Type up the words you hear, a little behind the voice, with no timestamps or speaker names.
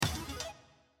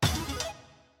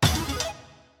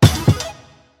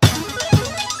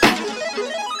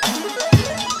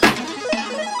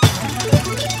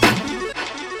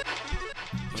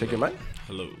man.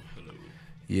 Hello.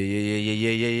 Yeah.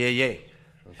 Okay.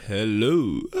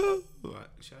 Hello. Oh,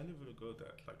 actually, I never go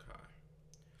that high.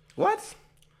 What?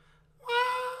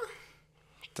 Ah.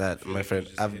 That, my friend,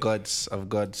 I've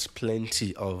got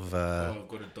plenty of I've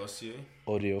got a dossier.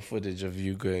 audio footage of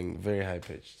you going very high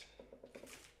pitched.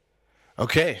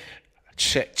 Okay,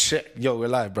 check. Yo, we're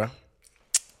live, bro.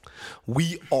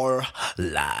 We are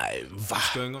live.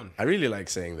 What's going on? I really like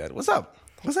saying that. What's up?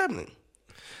 What's happening?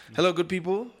 Hello, good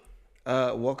people.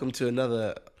 Welcome to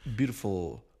another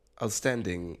beautiful,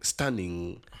 outstanding,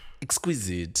 stunning,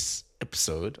 exquisite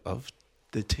episode of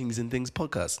the Things and Things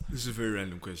podcast. This is a very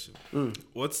random question.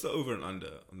 What's the over and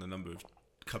under on the number of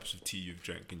cups of tea you've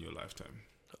drank in your lifetime?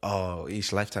 Oh,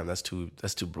 each lifetime. That's too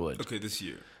broad. Okay, this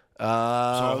year. So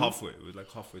halfway. We're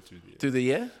like halfway through the year. Through the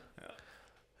year?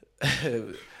 Yeah.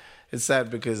 It's sad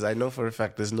because I know for a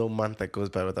fact there's no month that goes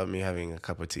by without me having a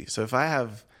cup of tea. So if I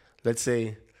have, let's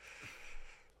say,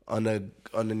 on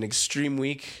an extreme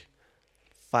week,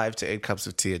 5 to 8 cups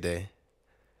of tea a day.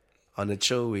 On a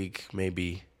chill week,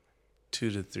 maybe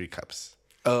 2 to 3 cups.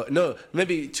 No,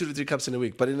 maybe 2 to 3 cups in a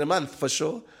week. But in a month, for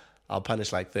sure, I'll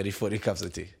punish like 30, 40 cups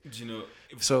of tea. Do you know,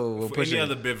 So for any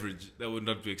other beverage, that would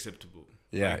not be acceptable.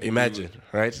 Yeah, like, imagine,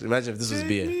 right? Imagine if this was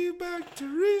beer. Take me back to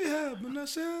rehab, and I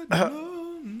said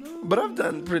no. But I've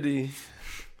done pretty...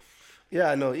 Yeah,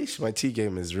 I know. My tea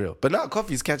game is real. But now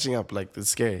coffee's catching up. Like, it's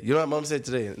scary. You know what mom said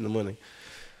today in the morning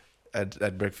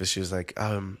at breakfast? She was like,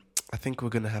 I think we're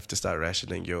going to have to start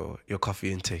rationing your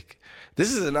coffee intake.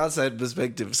 This is an outside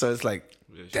perspective. So it's like,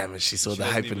 damn it, she saw the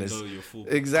hyperness.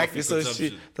 Exactly. So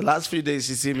the last few days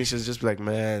she see me, she was just like,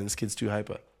 man, this kid's too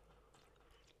hyper.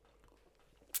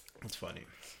 That's funny.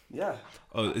 Yeah.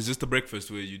 Oh, is this the breakfast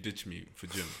where you ditch me for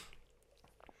gym?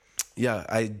 Yeah,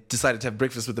 I decided to have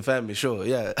breakfast with the family, sure,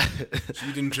 yeah. So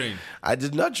you didn't train? I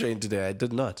did not train today, I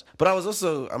did not. But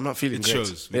I'm not feeling great. It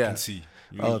shows, we can see.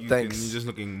 Thanks. You're just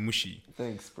looking mushy.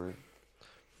 Thanks, bro.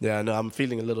 Yeah, no, I'm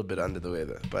feeling a little bit under the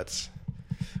weather, but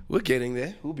we're getting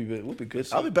there. We'll be good.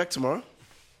 I'll be back tomorrow.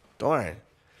 Don't worry.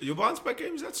 Your bounce back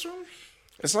game is that strong?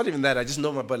 It's not even that. I just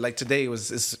know but like today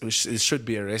it should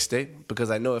be a rest day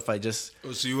because I know if I just...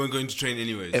 Oh, so you weren't going to train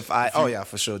anyways? Yeah,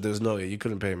 for sure. There's no way. You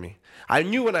couldn't pay me. I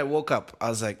knew when I woke up, I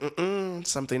was like,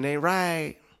 something ain't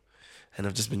right. And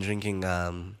I've just been drinking,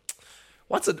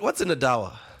 what's in a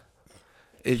dawa?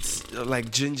 It's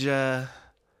like ginger,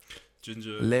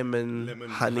 lemon,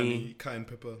 honey, cayenne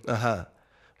pepper.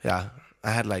 Yeah,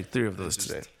 I had like 3 of those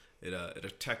today. It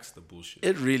attacks the bullshit.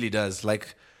 It really does.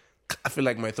 Like, I feel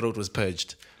like my throat was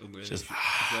purged. If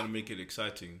you want to make it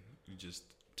exciting, you just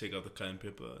take out the cayenne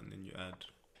pepper and then you add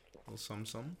some.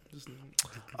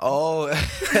 Oh,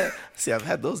 see, I've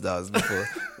had those dawas before.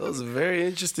 Those are very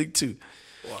interesting too.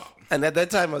 Wow. And at that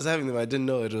time I was having them, I didn't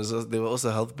know there were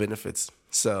also health benefits.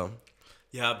 So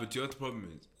yeah, but you know what the problem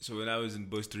is? So when I was in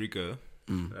Costa Rica,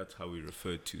 that's how we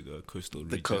referred to the coastal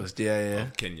region. The coast, yeah.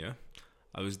 Of Kenya.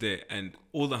 I was there, and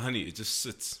all the honey, it just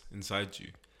sits inside you.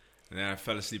 And then I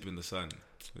fell asleep in the sun.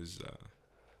 It was,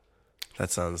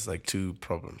 that sounds like 2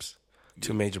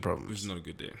 major problems. It was not a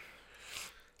good day.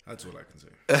 That's all I can say.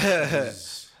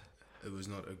 It was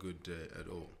not a good day at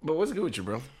all. But what's good with you,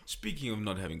 bro? Speaking of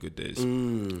not having good days,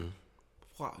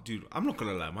 wow, dude, I'm not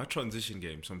gonna lie. My transition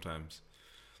game sometimes,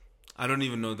 I don't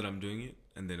even know that I'm doing it,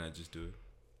 and then I just do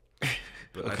it.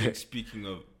 But okay. I think speaking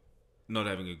of not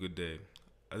having a good day,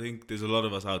 I think there's a lot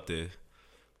of us out there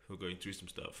who are going through some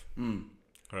stuff.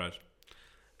 All right,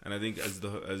 and I think as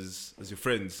your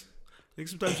friends, I think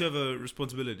sometimes you have a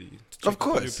responsibility to check up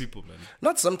on your people, man.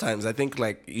 Not sometimes. I think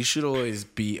like you should always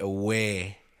be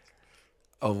aware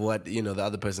of what the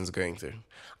other person's going through.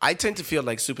 I tend to feel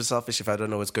like super selfish if I don't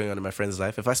know what's going on in my friend's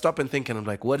life. If I stop and think and I'm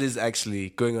like, what is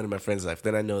actually going on in my friend's life?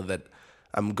 Then I know that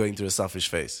I'm going through a selfish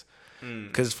phase.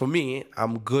 Because for me,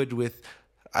 I'm good with.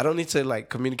 I don't need to like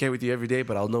communicate with you every day,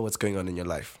 but I'll know what's going on in your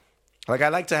life. Like I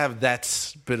like to have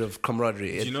that bit of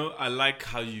camaraderie. I like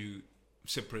how you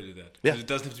separated that. Yeah. It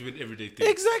doesn't have to be an everyday thing.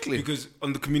 Exactly. Because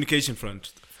on the communication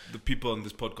front, the people on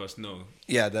this podcast know.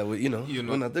 Yeah, that we're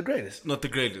not the greatest. Not the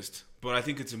greatest. But I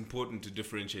think it's important to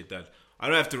differentiate that. I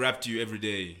don't have to rap to you every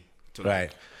day to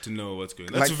know what's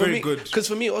going on. That's very good. Because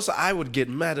for me also, I would get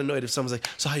mad annoyed if someone's like,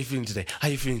 so how are you feeling today? How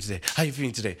are you feeling today? How are you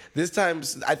feeling today?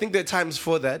 I think there are times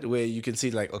for that where you can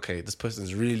see like, okay, this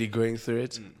person's really going through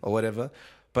it or whatever.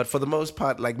 But for the most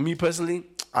part, like me personally,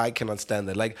 I cannot stand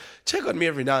that. Like, check on me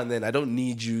every now and then. I don't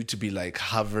need you to be like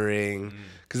hovering,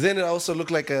 because then it also look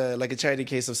like a charity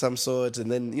case of some sort. And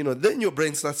then then your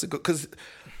brain starts to go. Because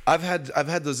I've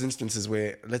had those instances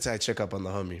where, let's say I check up on the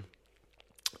homie,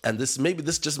 and this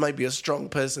just might be a strong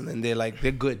person, and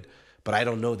they're good, but I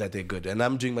don't know that they're good. And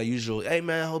I'm doing my usual, hey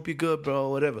man, I hope you're good, bro,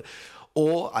 whatever.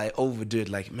 Or I overdo it,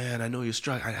 like, man, I know you're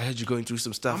struggling. I heard you going through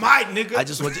some stuff. I'm alright, nigga. I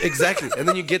just want to, exactly. And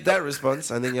then you get that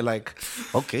response, and then you're like,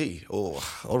 okay, oh,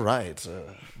 all right,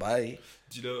 bye.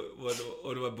 Do you know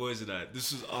one of my boys and I?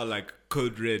 This was our like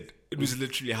code red. It was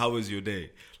literally, how was your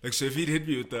day? Like, so if he'd hit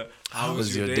me with the how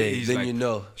was your day? He's then like, you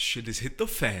know, shit has hit the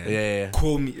fan. Yeah.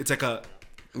 Call me. It's like a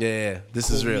this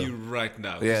call is real. me right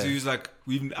now. Yeah. He was like,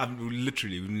 we've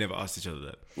never asked each other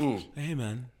that. Hey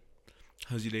man,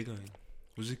 how's your day going?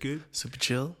 Was it good? Super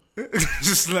chill.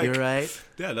 Just like, you're right.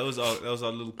 Yeah, that was our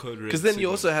little code red. Because then you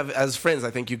also have, as friends,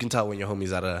 I think you can tell when your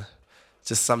homies are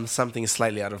just something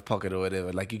slightly out of pocket or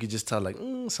whatever. Like you could just tell, like,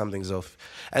 something's off.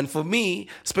 And for me,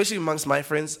 especially amongst my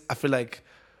friends, I feel like,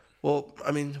 well,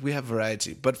 I mean, we have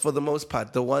variety, but for the most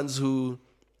part, the ones who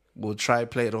will try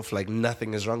play it off like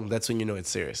nothing is wrong, that's when you know it's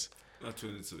serious. That's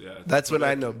when it's, That's when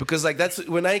I know, because like that's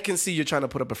when I can see you're trying to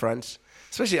put up a front.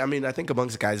 Especially, I mean, I think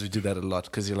amongst guys we do that a lot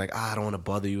because you're like, I don't want to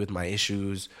bother you with my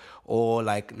issues, or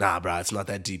like, nah, bro, it's not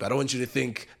that deep. I don't want you to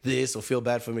think this or feel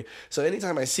bad for me. So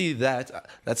anytime I see that,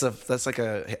 that's like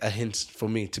a hint for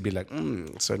me to be like,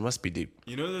 so it must be deep.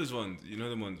 You know those ones? You know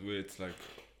the ones where it's like,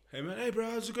 hey man, hey bro,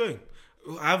 how's it going?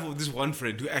 I have this one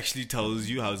friend who actually tells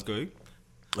you how it's going.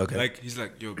 Okay. Like he's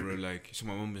like, yo, bro, like, so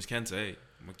my mom has cancer. Hey,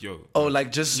 I'm like, yo. Oh,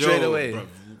 like just straight away. Bro,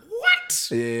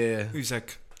 what? Yeah. He's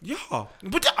like, yeah,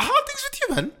 but how are things with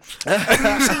you, man?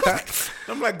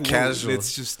 I'm like, casual.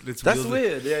 Let's That's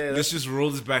weird. Yeah. Let's just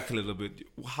roll this back a little bit.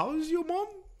 How's your mom?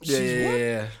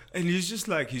 Yeah. And he's just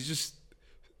now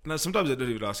sometimes I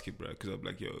don't even ask him, bro, because I'm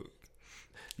like, yo.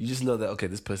 You just know that, okay,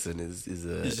 this person is He's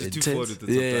just intense. too forward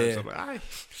sometimes. Yeah. I'm like, aye.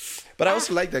 But I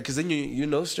also like that because then you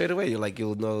know straight away. You're like,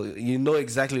 you know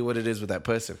exactly what it is with that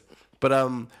person. But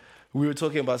we were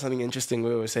talking about something interesting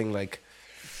where we were saying, like,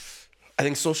 I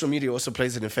think social media also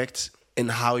plays an effect in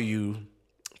how you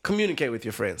communicate with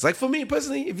your friends. Like for me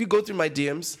personally, if you go through my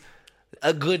DMs,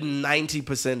 a good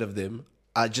 90% of them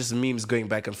are just memes going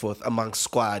back and forth amongst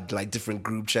squad, like different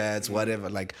group chats,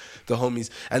 whatever, like the homies.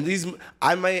 And these,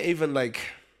 I might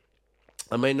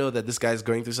know that this guy's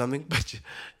going through something, but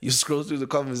you scroll through the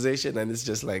conversation and it's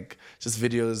just like,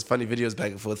 videos, funny videos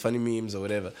back and forth, funny memes or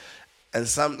whatever. And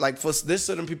there's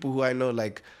certain people who I know,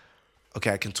 like,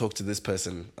 okay, I can talk to this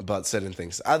person about certain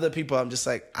things. Other people, I'm just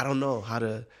like, I don't know how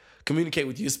to communicate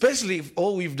with you, especially if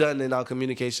all we've done in our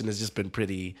communication has just been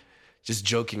pretty, just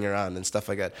joking around and stuff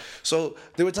like that. So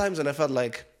there were times when I felt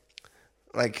like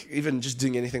even just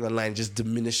doing anything online just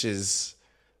diminishes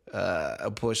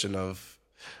a portion of,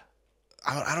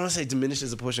 I don't want to say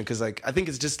diminishes a portion because like I think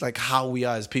it's just like how we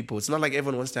are as people. It's not like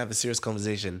everyone wants to have a serious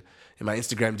conversation in my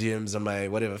Instagram DMs, on my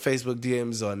whatever Facebook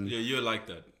DMs, on. Yeah, you're like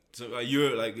that. So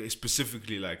you're like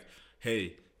specifically like,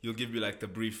 hey, you'll give me like the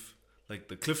brief, like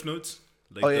the cliff notes,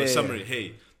 like the summary. Yeah.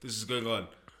 Hey, this is going on.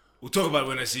 We'll talk about it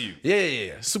when I see you.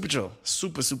 Yeah. Super chill.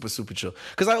 Super chill.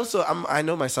 Because I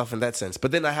know myself in that sense.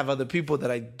 But then I have other people that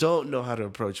I don't know how to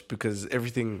approach because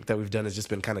everything that we've done has just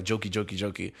been kind of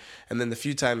jokey. And then the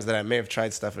few times that I may have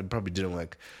tried stuff, it probably didn't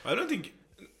work. I don't think...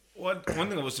 One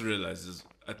thing I also realized is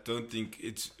I don't think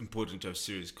it's important to have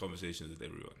serious conversations with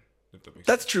everyone. If that makes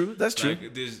That's sense. true. That's true.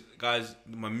 Like, there's guys,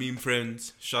 my meme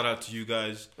friends, shout out to you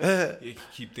guys. You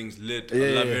keep things lit. Yeah, I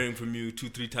love hearing from you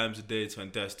 2-3 times a day. It's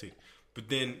fantastic. But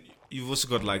then you've also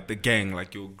got like the gang,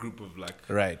 like your group of like,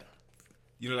 right.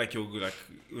 You know, like like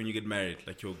when you get married,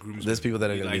 like your groomsmen. There's people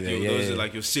that are gonna be there. Those are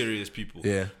like your serious people.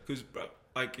 Yeah. Because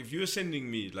like if you're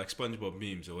sending me like SpongeBob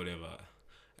memes or whatever,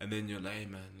 and then you're like, hey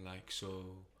man, like so,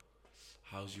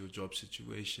 how's your job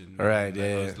situation? Right.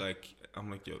 And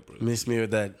I'm like, yo, bro. Miss me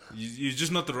with that. You're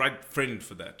just not the right friend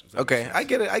for that. Okay, I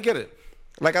get it.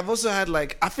 Like I've also had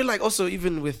I feel like also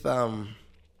even with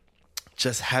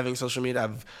just having social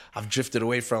media, I've drifted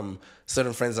away from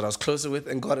certain friends that I was closer with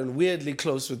and gotten weirdly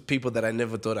close with people that I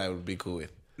never thought I would be cool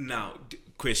with. Now,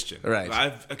 question. Right.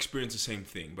 I've experienced the same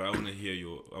thing, but I want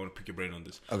to pick your brain on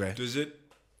this. Okay.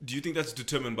 Do you think that's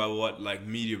determined by what like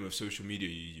medium of social media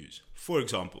you use? For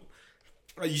example,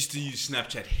 I used to use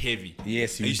Snapchat heavy.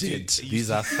 Yes, you did.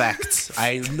 These are facts.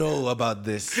 I know about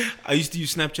this. I used to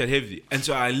use Snapchat heavy. And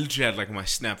so I literally had like my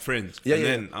Snap friends.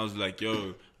 Then I was like,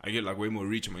 yo, I get like way more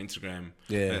reach on my Instagram.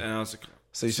 Yeah. And I was like...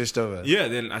 So you switched over? Yeah,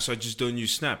 then I just don't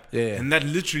use Snap. Yeah. And that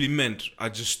literally meant I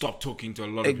just stopped talking to a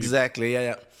lot of people. Exactly,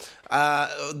 yeah.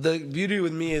 The beauty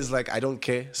with me is like I don't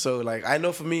care. So like I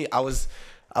know for me, I was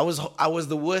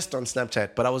the worst on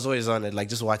Snapchat, but I was always on it, like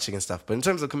just watching and stuff. But in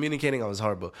terms of communicating, I was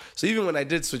horrible. So even when I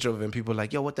did switch over and people were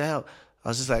like, yo, what the hell? I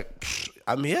was just like,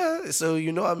 I'm here. So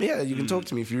I'm here. You can talk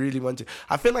to me if you really want to.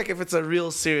 I feel like if it's a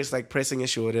real serious, like pressing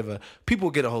issue or whatever,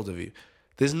 people get a hold of you.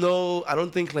 There's no, I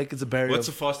don't think like it's a barrier. What's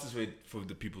the fastest way for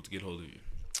the people to get hold of you?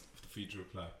 For you to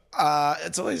reply?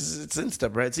 It's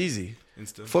Insta, bro. It's easy.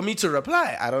 Insta? For me to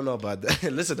reply, I don't know about that.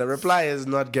 Listen, the reply is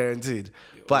not guaranteed.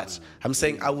 But I'm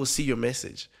saying I will see your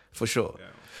message for sure.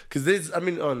 Because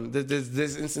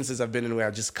there's instances I've been in where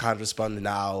I just can't respond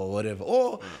now or whatever.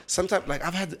 Or sometimes, like,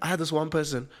 I had this one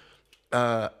person,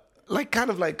 like, kind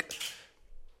of like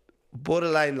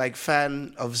borderline, like,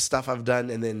 fan of stuff I've done,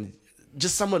 and then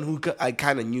just someone who I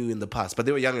kind of knew in the past, but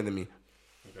they were younger than me.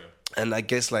 Okay. And I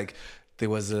guess, like, there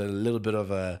was a little bit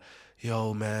of a,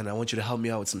 yo, man, I want you to help me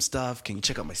out with some stuff. Can you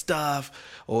check out my stuff?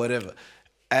 Or whatever.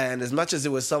 And as much as it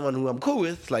was someone who I'm cool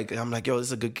with, like, I'm like, yo, this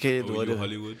is a good kid. Or you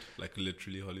Hollywood? Like,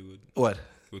 literally Hollywood? What?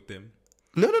 With them?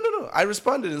 No. I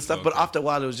responded and stuff, but after a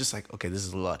while, it was just like, okay, this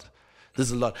is a lot.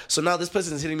 So now this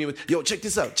person is hitting me with, yo, check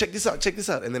this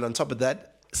out. And then on top of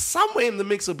that, somewhere in the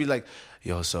mix will be like,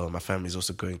 yo, so my family's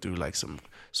also going through like some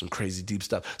crazy deep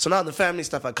stuff. So now the family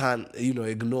stuff I can't,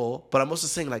 ignore. But I'm also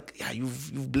saying like, yeah,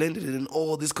 you've blended it in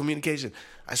all this communication.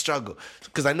 I struggle.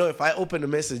 Because I know if I open a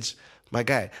message, my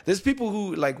guy, there's people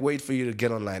who like wait for you to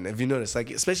get online. Have you noticed?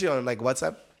 Like, especially on like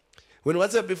WhatsApp. When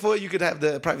WhatsApp, before you could have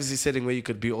the privacy setting where you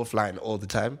could be offline all the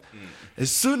time.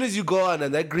 As soon as you go on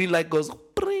and that green light goes,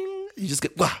 bring, you just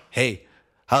get, wow, hey,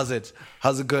 how's it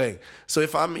going? So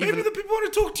if I'm Maybe the people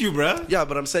want to talk to you, bruh. Yeah,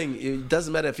 but I'm saying it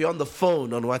doesn't matter if you're on the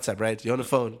phone on WhatsApp, right? You're on a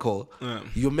phone call. Yeah.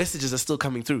 Your messages are still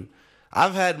coming through.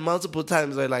 I've had multiple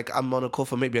times where like I'm on a call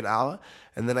for maybe an hour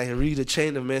and then I read a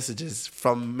chain of messages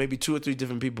from maybe 2 or 3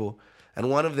 different people. And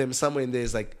one of them somewhere in there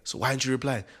is like, so why didn't you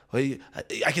reply? Well,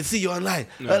 I can see you online.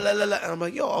 Yeah. And I'm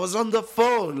like, yo, I was on the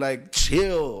phone. Like,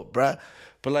 chill, bruh.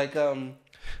 But like,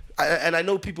 I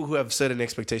know people who have certain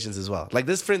expectations as well. Like,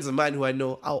 there's friends of mine who I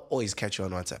know, I'll always catch you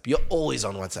on WhatsApp. You're always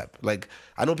on WhatsApp. Like,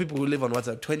 I know people who live on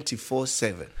WhatsApp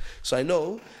 24/7. So I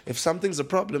know if something's a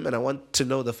problem and I want to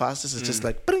know the fastest, it's just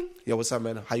like, bring. Yo, what's up,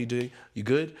 man? How you doing? You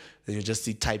good? Then you just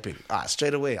see typing.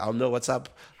 Straight away. I'll know what's up.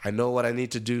 I know what I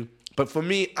need to do. But for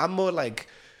me, I'm more like,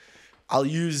 I'll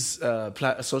use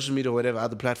social media or whatever,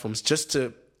 other platforms, just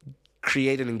to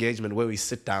create an engagement where we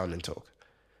sit down and talk.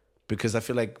 Because I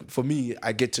feel like, for me,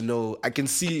 I get to know, I can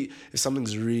see if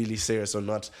something's really serious or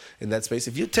not in that space.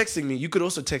 If you're texting me, you could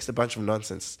also text a bunch of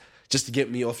nonsense just to get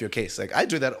me off your case. Like, I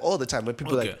do that all the time when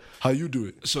people are like, how you do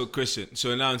it? So, question.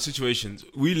 So now in situations,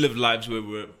 we live lives where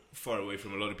we're far away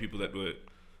from a lot of people that we're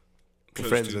close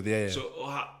friends to. With, yeah. So,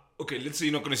 okay, let's say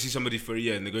you're not going to see somebody for a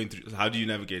year and they're going through, how do you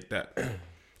navigate that?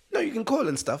 No, you can call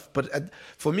and stuff. But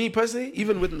for me personally,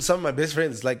 even with some of my best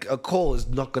friends, like a call is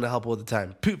not going to help all the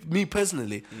time. Me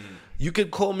personally, you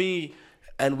can call me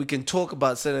and we can talk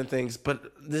about certain things.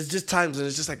 But there's just times when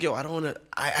it's just like, yo, I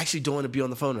actually don't want to be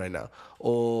on the phone right now.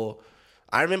 Or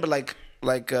I remember like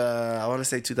I want to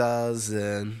say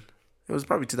 2000, it was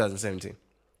probably 2017,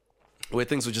 where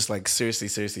things were just like seriously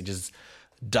just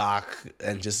dark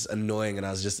and just annoying, and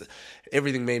I was just,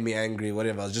 everything made me angry,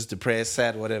 whatever. I was just depressed,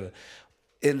 sad, whatever.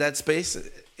 In that space,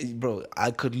 bro,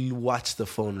 I could watch the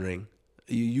phone ring.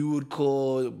 You would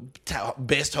call,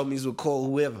 best homies would call,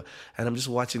 whoever, and I'm just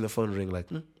watching the phone ring like,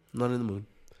 not in the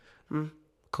mood.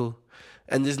 Cool.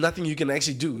 And there's nothing you can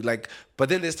actually do. Like, but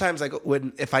then there's times like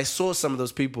if I saw some of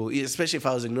those people, especially if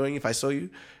I was ignoring, if I saw you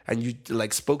and you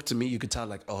like spoke to me, you could tell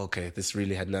like, oh, okay, this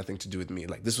really had nothing to do with me.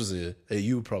 Like, this was a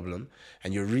you problem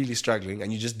and you're really struggling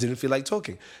and you just didn't feel like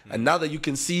talking. And now that you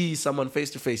can see someone face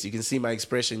to face, you can see my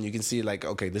expression, you can see like,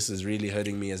 okay, this is really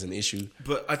hurting me as an issue.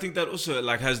 But I think that also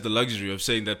like has the luxury of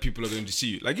saying that people are going to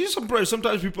see you. Like,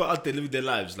 sometimes people are out there living their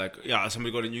lives. Like, yeah,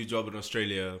 somebody got a new job in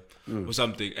Australia or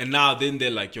something. And now then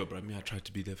they're like, yo, bro, I tried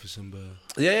to be there for Simba.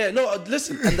 Yeah, no,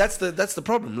 listen, and that's the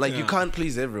problem. Like, you can't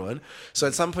please everyone. So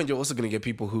at some point, you're also going to get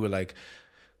people who are like,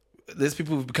 there's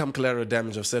people who've become collateral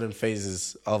damage of certain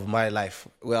phases of my life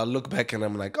where I'll look back and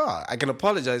I'm like, oh, I can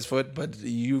apologize for it, but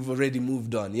you've already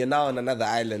moved on. You're now on another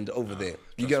island over there.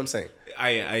 You get what I'm saying?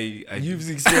 You've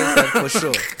experienced that for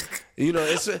sure. You know,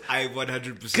 it's I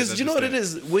 100%. Because you know what it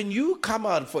is? When you come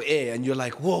out for air and you're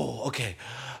like, whoa, okay,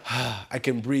 I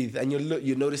can breathe, and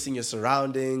you're noticing your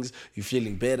surroundings, you're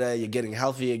feeling better, you're getting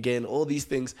healthy again, all these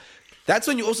things. That's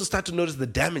when you also start to notice the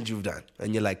damage you've done.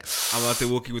 And you're like, I'm out there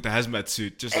walking with a hazmat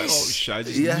suit, just like, oh shit, I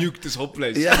just nuked this whole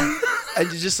place. Yeah.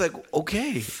 And you're just like,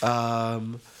 okay.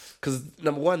 Because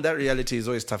number one, that reality is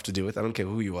always tough to deal with. I don't care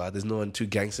who you are. There's no one too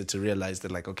gangster to realize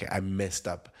that, like, okay, I messed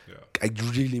up. Yeah. I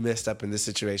really messed up in this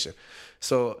situation.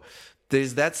 So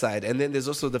there's that side. And then there's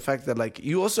also the fact that, like,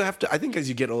 you also have to, I think as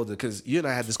you get older, because you and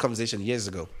I had this conversation years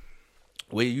ago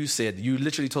where you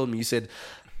literally told me, you said,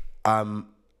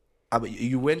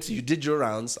 you did your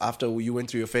rounds after you went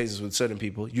through your phases with certain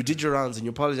people. You did your rounds and you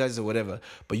apologized or whatever,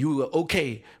 but you were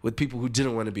okay with people who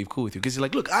didn't want to be cool with you because you're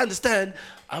like, look, I understand.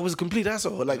 I was a complete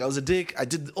asshole. Like I was a dick. I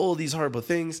did all these horrible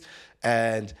things,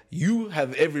 and you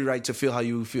have every right to feel how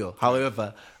you feel.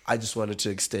 However, I just wanted to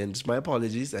extend my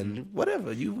apologies and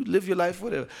whatever. You live your life,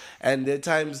 whatever. And there are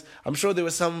times, I'm sure there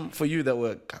were some for you that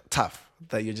were tough.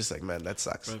 That you're just like, man, that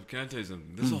sucks. Bro, can I tell you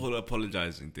something? This whole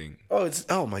apologizing thing.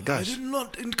 Oh my gosh. I did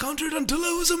not encounter it until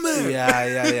I was a man.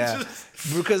 Yeah.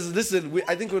 Because listen,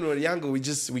 I think when we're younger, we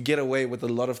get away with a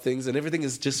lot of things, and everything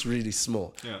is just really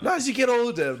small. Yeah. Now as you get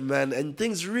older, man, and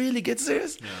things really get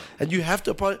serious, and you have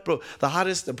to apologize. Bro, the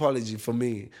hardest apology for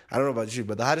me, I don't know about you,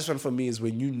 but the hardest one for me is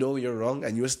when you know you're wrong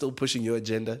and you're still pushing your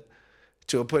agenda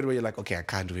to a point where you're like, okay, I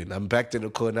can't win. I'm backed in the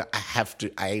corner. I have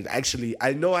to.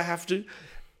 I know I have to.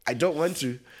 I don't want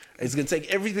to. It's going to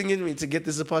take everything in me to get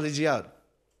this apology out.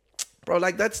 Bro,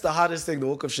 like, that's the hardest thing, the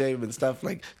walk of shame and stuff.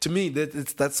 Like, to me,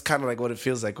 that's kind of like what it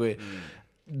feels like, where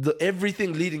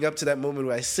everything leading up to that moment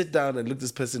where I sit down and look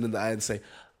this person in the eye and say,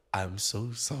 I'm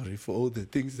so sorry for all the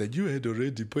things that you had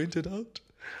already pointed out,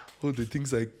 all the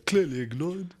things I clearly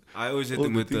ignored. I always hit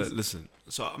them with listen,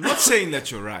 so I'm not saying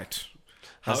that you're right.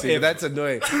 See, that's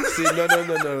annoying. See,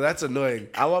 no, that's annoying.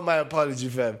 I want my apology,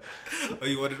 fam. Oh,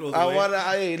 you want it all the way?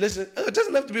 Hey, listen, it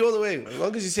doesn't have to be all the way. As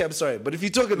long as you say I'm sorry. But if you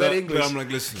talk in that English... But I'm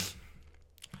like, listen,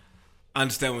 I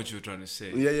understand what you were trying to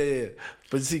say. Yeah.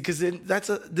 But see, because then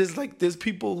there's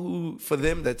people who, for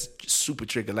them, that's super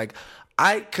trigger. Like,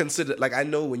 I consider, like, I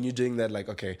know when you're doing that, like,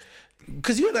 okay,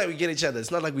 because you and I, we get each other. It's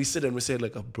not like we sit and we say,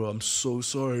 like, oh, bro, I'm so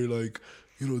sorry, like,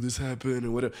 you know, this happened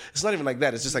or whatever. It's not even like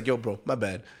that. It's just like, yo, bro, my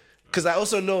bad. Because I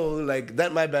also know, like,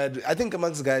 that my bad, I think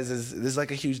amongst guys, there's like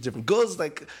a huge difference. Girls,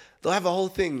 like, they'll have a whole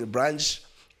thing, brunch,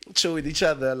 chill with each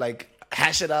other, like,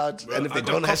 hash it out. Bro, and if they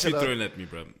don't hash it out... thrown at me,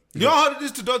 bro. You know how it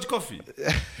is to dodge coffee?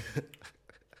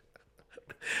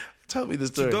 Tell me the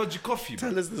story. To dodge coffee, bro.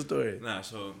 Tell us the story. Nah,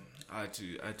 so I had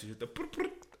to hit the...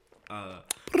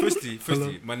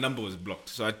 Firstly, my number was blocked,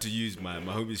 so I had to use my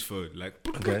homie's phone. Like,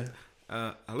 okay.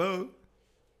 Hello?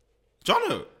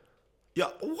 Jono? Yeah,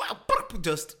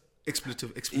 just...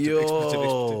 Expletive. Yo. I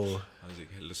was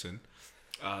like, hey, listen,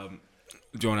 do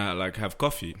you want to, like, have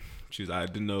coffee? She was like, I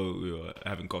didn't know we were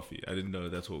having coffee. I didn't know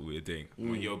that's what we were doing.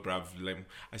 Well, yo, bruv. Like,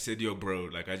 I said, yo, bro.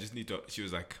 Like, I just need to... She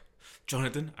was like,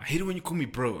 Jonathan, I hate it when you call me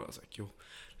bro. I was like, yo.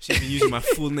 She's been using my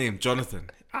full name,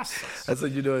 Jonathan. That's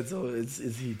what you know. It's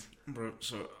heat. Bro,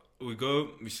 so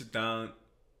we sit down.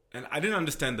 And I didn't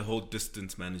understand the whole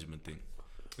distance management thing.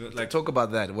 Like, talk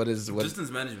about that. What distance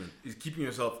management is keeping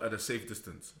yourself at a safe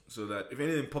distance so that if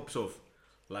anything pops off,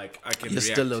 like, I can You're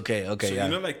react. still okay. Okay, so yeah.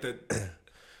 You know, like the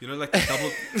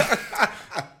double.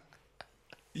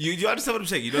 you understand what I'm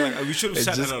saying? You know, like, we should have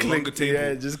sat at a longer table. Yeah,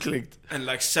 it just clicked. And,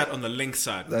 like, sat on the length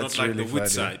side, That's not like really the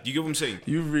width funny. side. You get what I'm saying?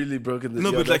 You've really broken the...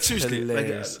 No, but, like, seriously,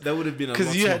 hilarious. like, that would have been a lot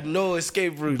because you more. had no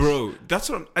escape route, bro. That's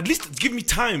what. At least give me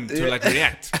time to like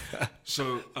react.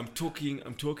 So I'm talking.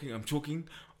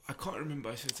 I can't remember.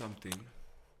 I said something.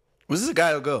 Was this a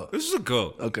guy or girl? This is a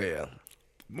girl. Okay, yeah.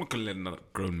 I'm not gonna let another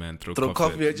grown man throw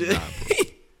coffee at you. Nah, bro.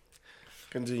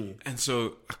 Continue. And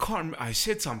so I can't remember. I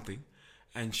said something,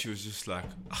 and she was just like,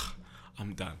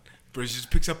 "I'm done." But she just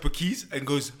picks up her keys and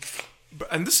goes,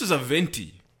 and this is a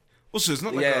venti. Also, it's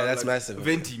not like that's massive.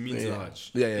 Venti means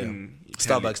large. Yeah. In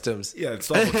Starbucks terms. Yeah, it's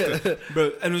Starbucks terms.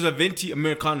 Bro, and it was a venti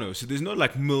Americano, so there's no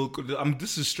like milk.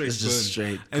 This is straight. It's just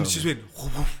straight. And she just went.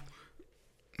 Woof.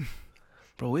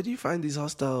 Bro, where do you find these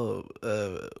hostile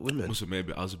women? Also,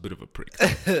 maybe I was a bit of a prick.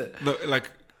 No, like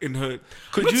in her.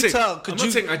 I'm not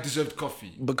saying I deserved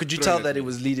coffee. But could you tell that it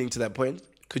was leading to that point?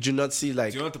 Could you not see,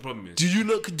 like... Do you know what the problem is?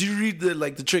 Could you read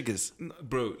the triggers? No,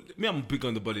 bro, I'm big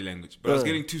on the body language. But I was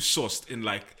getting too sauced in,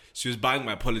 like... She was buying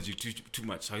my apology too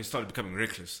much. So I started becoming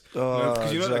reckless.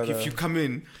 Because, like, if you come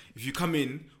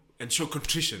in and show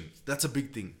contrition, that's a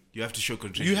big thing. You have to show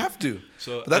contrition. You have to.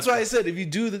 So that's why I said, if you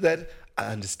do that, I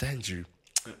understand you.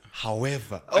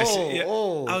 However, I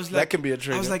was like, that can be a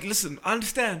trigger. I was like, listen, I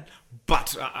understand,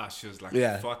 but she was like,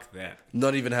 fuck that.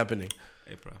 Not even happening.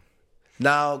 Hey, bro.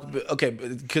 Now, okay,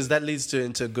 because that leads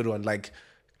into a good one. Like,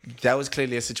 that was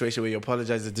clearly a situation where you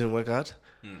apologized, it didn't work out.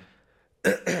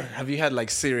 Have you had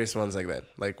like serious ones like that?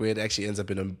 Like where it actually ends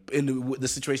up in the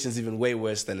situation's even way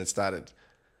worse than it started?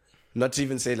 Not to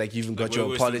even say like you even got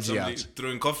your apology out.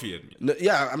 Throwing coffee at me. No,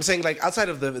 yeah, I'm saying like outside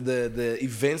of the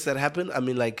events that happened, I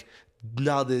mean like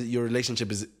now your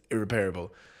relationship is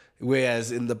irreparable.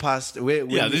 Whereas in the past,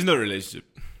 there's no relationship.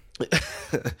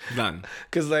 None.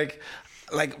 Because like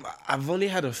I've only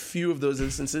had a few of those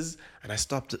instances, and I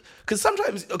stopped. Because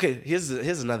sometimes, okay, here's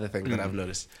another thing that I've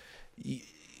noticed.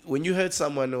 when you hurt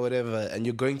someone or whatever, and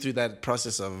you're going through that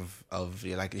process of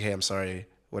you're like, hey, I'm sorry,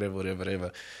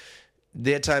 whatever.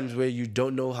 There are times where you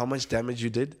don't know how much damage you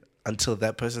did until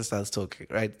that person starts talking,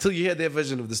 right? Till you hear their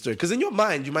version of the story. Because in your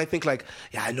mind, you might think like,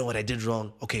 yeah, I know what I did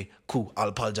wrong. Okay, cool. I'll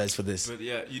apologize for this. But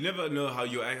yeah, you never know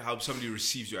how somebody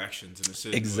receives your actions in a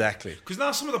certain Exactly. Because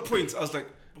now some of the points, I was like,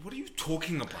 what are you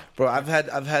talking about? Bro, I've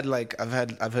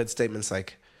heard statements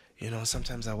like,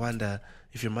 sometimes I wonder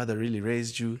if your mother really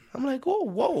raised you. I'm like,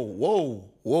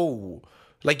 whoa.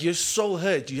 Like, you're so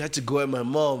hurt. You had to go at my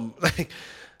mom.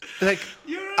 Like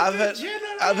I've heard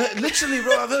literally,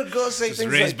 bro. I've heard girls say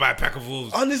things raised like, by a pack of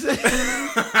wolves. Honestly, are you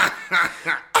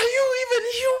even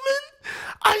human?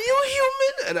 Are you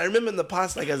human? And I remember in the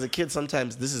past, like as a kid,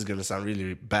 sometimes this is gonna sound really,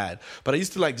 really bad, but I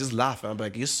used to like just laugh. And I'm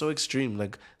like, you're so extreme.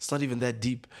 Like it's not even that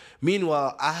deep.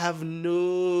 Meanwhile, I have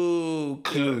no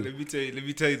clue. Let me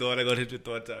tell you the one I got hit with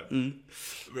one time.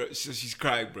 Bro, she's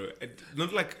crying, bro. And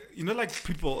not like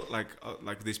people like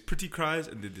there's pretty cries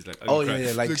and then there's like ugly cries.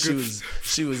 Yeah. Like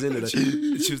she was in it.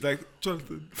 She was like,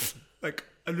 Jonathan, like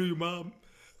I know your mom.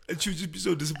 And she would just be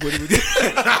so disappointed with you.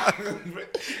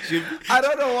 I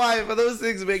don't know why, but those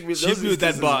things make me. She blew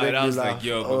that bar, and I was like,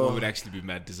 "Yo, my mom would actually be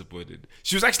mad disappointed."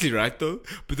 She was actually right though,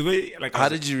 but the way like, how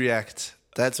did you react?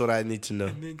 That's what I need to know.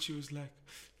 And then she was like,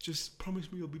 "Just promise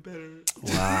me you'll be better."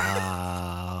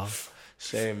 Wow,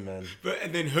 shame, man.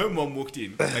 And then her mom walked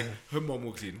in,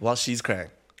 while she's crying,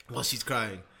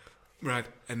 right?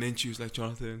 And then she was like,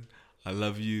 "Jonathan, I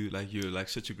love you. Like you're like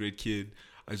such a great kid.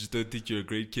 I just don't think you're a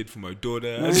great kid for my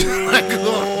daughter." I was like,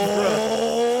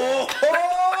 oh,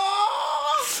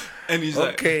 bro. And he's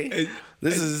okay. Like,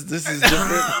 this is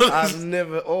different. I've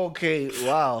never. Okay,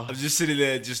 wow. I'm just sitting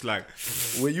there, just like,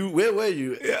 where were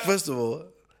you? Yeah. First of all,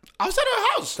 I was at her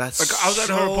house. That's like, I was at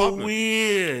her apartment.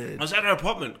 Weird. I was at her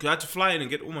apartment because I had to fly in and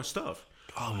get all my stuff.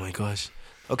 Oh my gosh.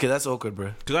 Okay, that's awkward,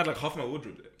 bro. Because I had like half my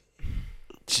wardrobe there.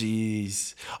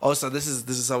 Jeez. Oh, so this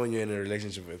is someone you're in a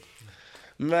relationship with.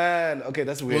 Man, okay,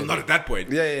 that's weird. Well, not at that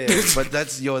point. Yeah. But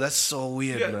that's so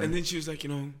weird, yeah, man. And then she was like,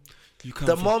 you come.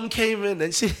 The mom came in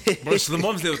and she. Bro, so the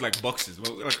mom's there was like boxes,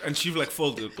 and she like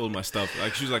folded all my stuff.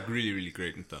 Like she was like really, really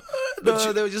great and stuff.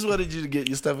 No, they just wanted you to get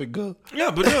your stuff and go. Yeah,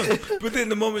 but then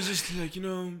the mom was just like,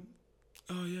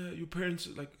 oh yeah, your parents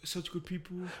are like such good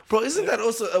people. Bro, isn't that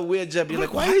also a weird job? You're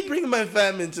like, why are you bringing my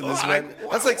fam into this, man?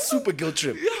 That's like super guilt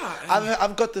trip. Yeah.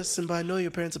 I've got this, Simba. I know your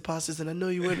parents are pastors, and I know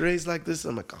you weren't raised like this.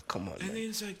 I'm like, oh, come on. And man. then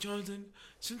it's like, Jonathan,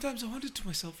 sometimes I wonder to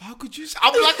myself, how could you?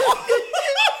 I'm like,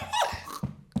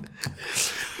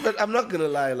 but I'm not gonna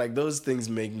lie, like those things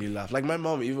make me laugh. Like my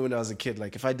mom, even when I was a kid,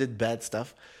 like if I did bad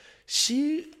stuff,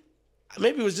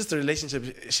 maybe it was just a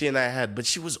relationship she and I had, but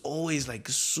she was always like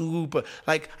super,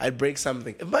 like I'd break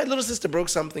something. If my little sister broke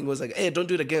something, it was like, hey, don't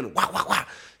do it again. Wah.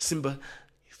 Simba,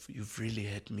 you've really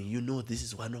hurt me. This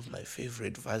is one of my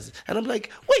favorite verses. And I'm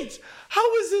like, wait,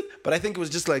 how is it? But I think it was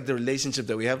just like the relationship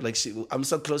that we have. Like I'm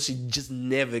so close, she just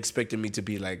never expected me to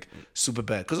be like super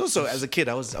bad. Because also as a kid,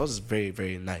 I was very,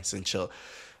 very nice and chill.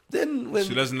 Then when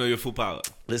she doesn't know your full power.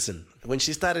 Listen, when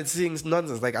she started seeing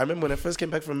nonsense, like I remember when I first came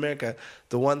back from America,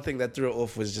 the one thing that threw her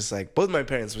off was just like both my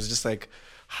parents was just like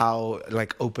how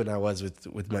like open I was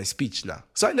with my speech now.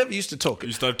 So I never used to talk.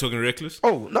 You started talking reckless?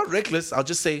 Oh, not reckless. I'll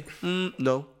just say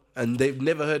no. And they've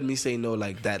never heard me say no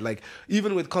like that. Like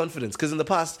even with confidence. Because in the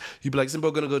past, you'd be like, Simba,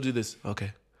 we're gonna go do this.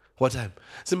 Okay. What time?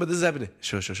 Simba, this is happening.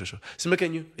 Sure. Simba,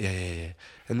 can you? Yeah.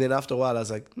 And then after a while, I was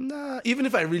like, nah. Even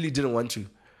if I really didn't want to.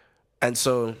 And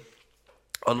so,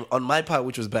 on my part,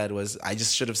 which was bad, was I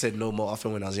just should have said no more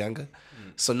often when I was younger.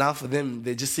 So now for them,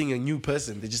 they're just seeing a new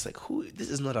person. They're just like, who?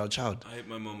 This is not our child. I hit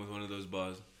my mom with one of those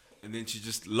bars. And then she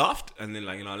just laughed. And then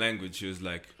like in our language, she was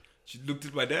like, she looked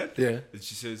at my dad. Yeah. And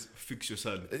she says, fix your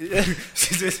son.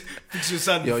 She says, fix your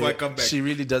son before I come back. She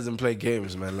really doesn't play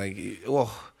games, man. Like,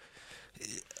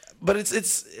 but I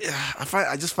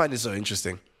just find it so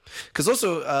interesting. Because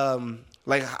also,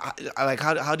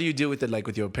 how do you deal with it, like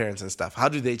with your parents and stuff? How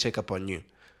do they check up on you?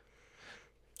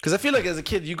 Because I feel like as a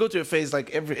kid, you go through a phase like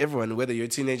everyone, whether you're a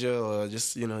teenager or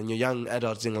just, in your young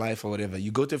adulting life or whatever,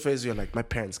 you go through a phase where you're like, my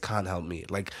parents can't help me.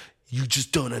 Like, you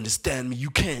just don't understand me. You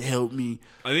can't help me.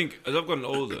 I think as I've gotten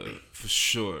older, for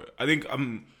sure, I think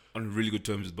I'm on really good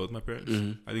terms with both my parents.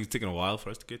 Mm-hmm. I think it's taken a while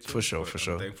for us to get to For sure.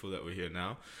 I'm thankful that we're here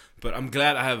now. But I'm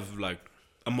glad I have like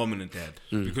a mom and a dad.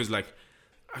 Because like,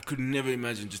 I could never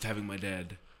imagine just having my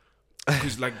dad.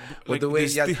 Because like the way,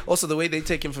 also the way they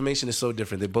take information is so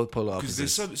different. They're both polar opposites.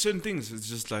 Because there's certain things. It's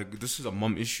just like this is a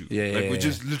mom issue. We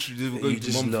just literally we're going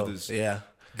to mom for this. Yeah,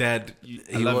 Dad,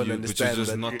 I love you, but you're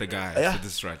just not the guy for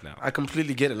this right now. I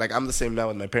completely get it. Like I'm the same now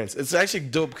with my parents. It's actually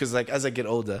dope because like as I get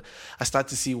older, I start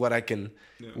to see what I can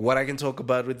talk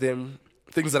about with them.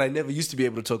 things that I never used to be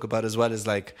able to talk about, as well as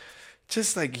like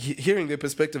just like hearing their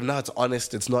perspective. Now it's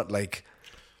honest. It's not like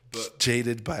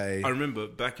jaded by. I remember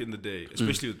back in the day,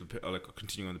 especially with like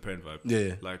continuing on the parent vibe.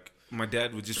 Yeah. Like my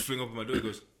dad would just fling open my door. He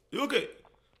goes, "You okay?"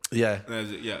 Yeah. And I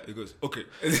was like, yeah. He goes, "Okay."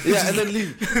 Yeah, and then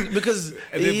leave because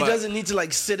And then he doesn't need to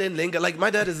like sit and linger. Like my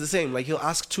dad is the same. Like he'll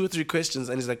ask 2 or 3 questions,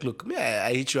 and he's like, "Look, yeah,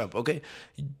 I hit you up, okay?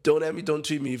 Don't at me, don't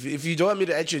tweet me. If you don't want me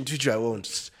to at you and tweet you, I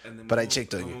won't. But I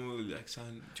checked on you." Mom was like, "Son,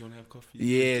 do you want to have coffee?"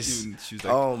 Yes. And she was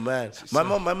like, oh man, my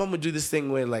mom would do this thing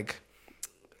where like.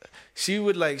 She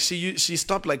would like she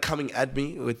stopped like coming at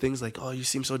me with things like, "Oh, you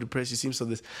seem so depressed. You seem so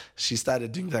this." She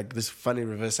started doing like this funny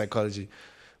reverse psychology,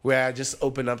 where I just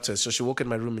open up to her. So she'll walk in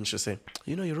my room and she'll say,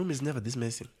 "You know, your room is never this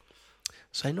messy.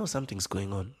 So I know something's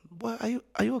going on. Well,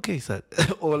 are you okay, sir?"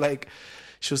 Or like,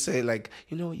 she'll say like,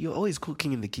 "You know, you're always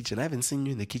cooking in the kitchen. I haven't seen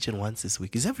you in the kitchen once this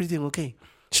week. Is everything okay?"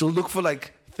 She'll look for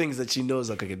like things that she knows.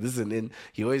 Like, okay, this is an in.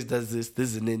 He always does this.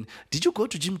 This is an in. Did you go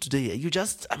to gym today? Are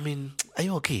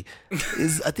you okay?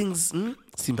 Are things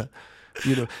Simba?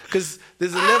 You know, because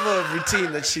there's a level of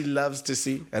routine that she loves to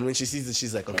see, and when she sees it,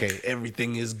 she's like, okay,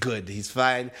 everything is good. He's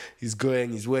fine. He's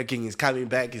going. He's working. He's coming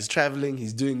back. He's traveling.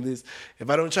 He's doing this. If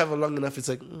I don't travel long enough, it's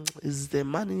like, is there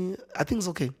money? I think it's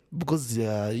okay because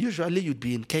usually you'd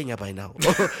be in Kenya by now.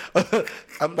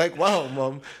 I'm like, wow,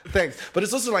 mom, thanks. But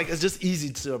it's also like it's just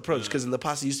easy to approach because in the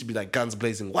past it used to be like guns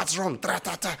blazing. What's wrong?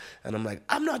 Tra-ta-ta. And I'm like,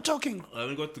 I'm not joking. I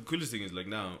mean, what the coolest thing is like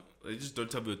now. I just don't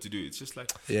tell me what to do. It's just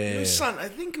like, yeah. Son, I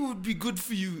think it would be good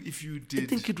for you if you did. I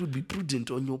think it would be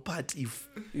prudent on your part if,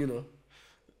 you know.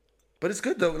 But it's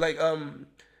good though. Like,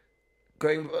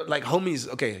 going, like homies,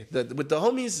 okay. With the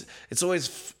homies, it's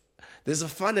always, there's a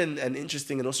fun and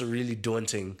interesting and also really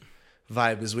daunting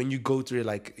vibe is when you go through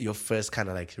like your first kind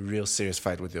of like real serious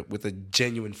fight with a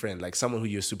genuine friend, like someone who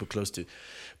you're super close to.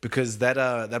 Because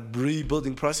that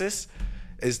rebuilding process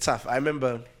is tough. I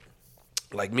remember...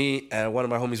 Like me and one of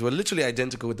my homies were literally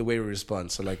identical with the way we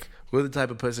respond. So like we're the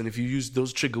type of person, if you use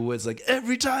those trigger words like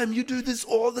every time you do this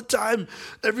all the time,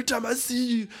 every time I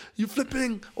see you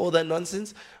flipping, all that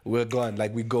nonsense, we're gone.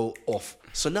 Like we go off.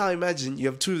 So now imagine you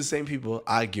have 2 of the same people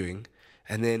arguing,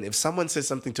 and then if someone says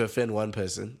something to offend one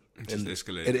person, it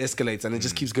escalates and it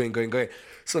just keeps going.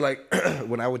 So like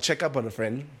when I would check up on a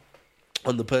friend,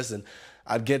 on the person,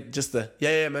 I'd get just the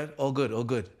yeah man, all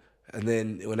good. And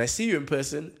then when I see you in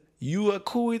person, you are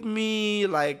cool with me,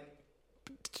 like,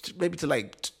 maybe to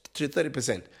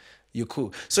 30%. You're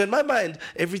cool. So in my mind,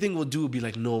 everything we'll do will be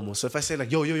like normal. So if I say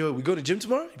like, yo, we go to gym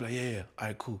tomorrow? You'll be like, yeah. All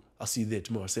right, cool. I'll see you there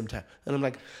tomorrow, same time. And I'm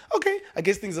like, okay, I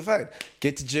guess things are fine.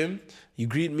 Get to gym, you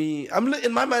greet me.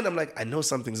 In my mind, I'm like, I know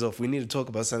something's off. We need to talk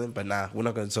about something, but nah, we're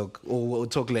not going to talk. Or we'll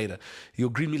talk later. You'll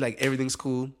greet me like everything's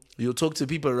cool. You'll talk to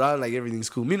people around like everything's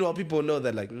cool. Meanwhile, people know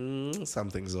that like,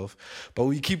 something's off. But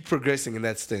we keep progressing in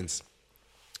that sense.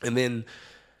 And then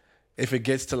if it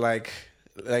gets to like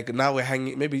now we're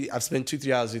hanging, maybe I've spent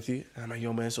 2-3 hours with you. And I'm like,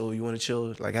 yo, man, so you want to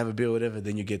chill, like have a beer or whatever?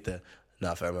 Then you get the,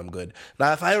 nah, fam, I'm good.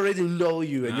 Now, if I already know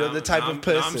you and you're the type of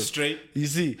person. I'm straight. You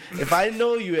see, if I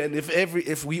know you and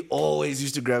if we always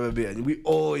used to grab a beer and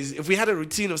if we had a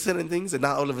routine of certain things and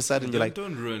now all of a sudden you're like,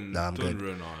 don't ruin our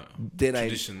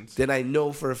traditions. Then I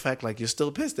know for a fact, like you're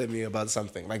still pissed at me about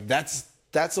something. Like that's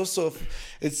also,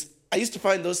 I used to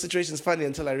find those situations funny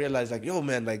until I realized, like, yo,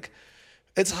 man, like,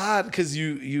 it's hard because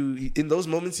you in those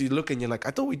moments you look and you're like,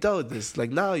 I thought we dealt with this. Like,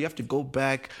 now you have to go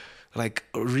back, like,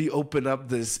 reopen up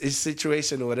this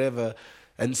situation or whatever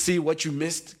and see what you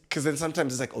missed. Because then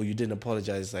sometimes it's like, oh, you didn't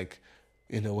apologize, like,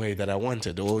 in a way that I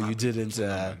wanted, or you didn't.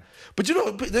 But, you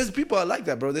know, there's people are like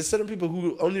that, bro. There's certain people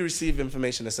who only receive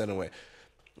information a certain way.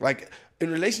 Like,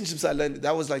 in relationships, I learned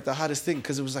that was like the hardest thing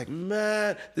because it was like,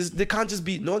 man, there can't just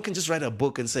be, no one can just write a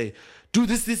book and say, do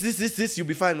this, you'll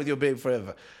be fine with your babe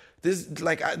forever.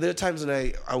 There are times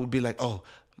when I would be like, oh,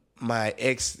 my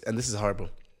ex, and this is horrible.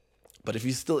 But if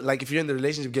you're in the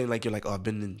relationship game, like you're like, oh, I've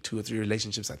been in 2 or 3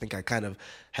 relationships. I think I kind of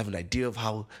have an idea of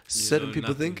how certain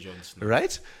people think,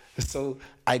 right? So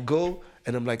I go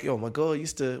and I'm like, yo, my girl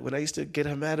when I used to get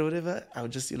her mad or whatever, I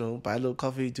would just, buy a little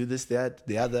coffee, do this, that,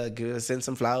 the other, send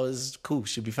some flowers. Cool,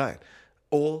 she'll be fine.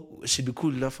 Or she'd be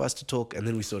cool enough for us to talk, and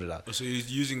then we sort it out. So you're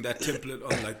using that template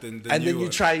on like the and then you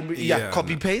try,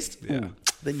 copy paste. Yeah.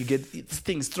 Then you get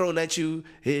things thrown at you.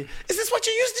 Hey, is this what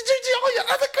you used to do to all your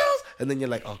other girls? And then you're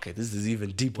like, okay, this is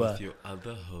even deeper. With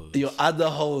your other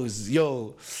hoes.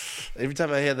 Yo, every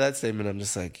time I hear that statement, I'm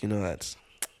just like, you know what?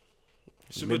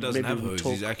 Super doesn't have hoes.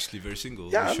 He's actually very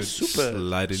single. Yeah, I'm super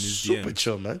slide in his super DMs.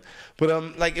 chill, man.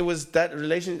 But like it was that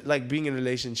relation, like being in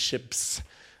relationships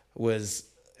was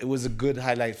a good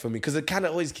highlight for me because it kind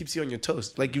of always keeps you on your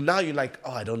toes. Like you're like,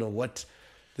 oh, I don't know what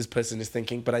this person is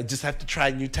thinking, but I just have to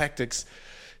try new tactics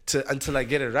until I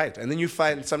get it right. And then you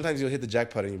find sometimes you'll hit the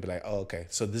jackpot and you'll be like, oh, okay,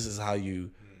 so this is how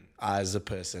you are as a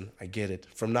person. I get it.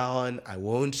 From now on, I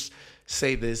won't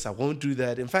say this. I won't do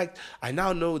that. In fact, I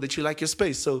now know that you like your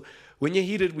space. So when you're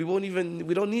heated, we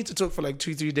don't need to talk for like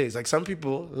 2-3 days. Like some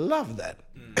people love that.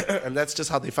 And that's just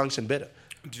how they function better.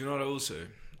 Do you know what I also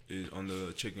is on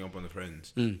the checking up on the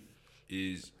friends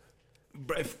is,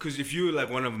 because if you're like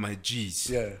one of my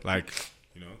G's, like,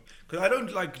 you know, because I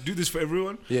don't like do this for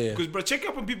everyone. Because bro, checking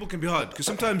up on people can be hard. Because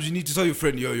sometimes you need to tell your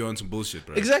friend, yo, you're on some bullshit,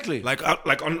 bro. Exactly. Like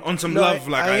on some love.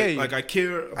 I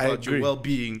care about your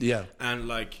well-being. Yeah. And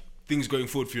like things going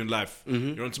forward for you in life.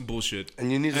 You're on some bullshit.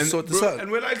 And you need to sort this out.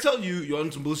 And when I tell you you're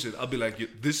on some bullshit, I'll be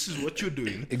like, this is what you're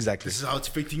doing. Exactly. This is how it's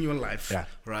affecting your life. Yeah.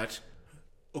 Right?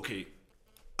 Okay.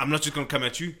 I'm not just going to come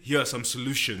at you. Here are some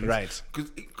solutions. Right.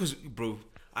 Because, bro,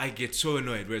 I get so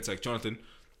annoyed where it's like, Jonathan,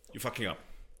 you're fucking up.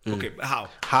 Okay, how?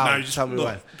 How? Now tell me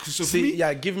why. So see, me,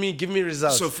 yeah, give me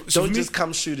results. Don't just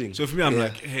come shooting. So for me, I'm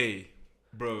like, hey,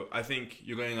 bro, I think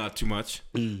you're going out too much,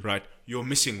 right? You're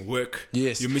missing work.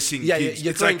 Yes. You're missing gigs.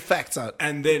 You're throwing facts out.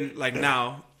 And then, like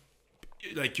now,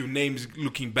 like your name's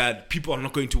looking bad. People are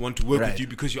not going to want to work with you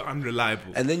because you're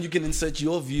unreliable. And then you can insert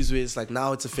your views where it's like,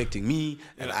 now it's affecting me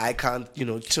and I can't,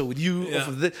 chill with you.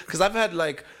 Because I've had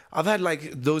like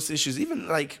those issues, even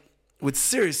like with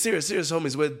serious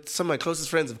homies where some of my closest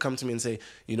friends have come to me and say,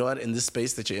 you know what, in this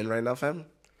space that you're in right now, fam,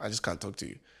 I just can't talk to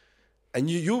you. And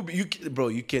you bro,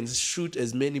 you can shoot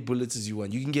as many bullets as you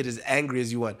want. You can get as angry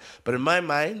as you want. But in my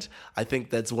mind, I think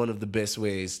that's one of the best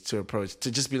ways to approach, to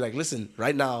just be like, listen,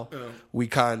 right now, we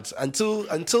can't,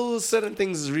 until certain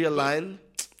things realign,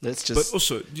 let's just... But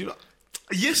also,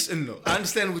 yes and no. I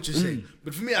understand what you're saying.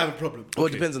 But for me, I have a problem. Well,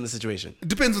 it depends on the situation. It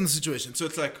depends on the situation. So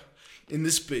it's like, in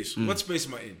this space, what space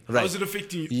am I in? Right. How is it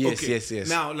affecting you? Yes.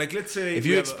 Now, like, let's say... If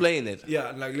you explain it.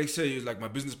 Yeah, like, let's say you're like my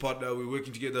business partner, we're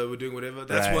working together, we're doing whatever.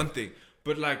 That's one thing.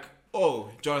 But like,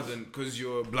 oh, Jonathan, because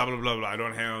you're blah, blah, blah, blah, I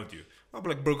don't hang out with you. I'll be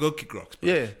like, bro, go kick rocks.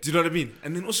 Bro. Yeah. Do you know what I mean?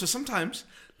 And then also sometimes,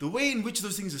 the way in which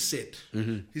those things are said,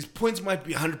 his points might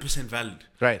be 100% valid.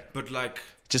 Right. But like...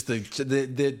 Just the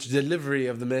delivery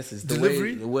of the message. The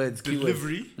delivery? Way, the words.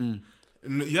 Delivery.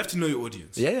 You have to know your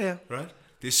audience. Yeah. Right?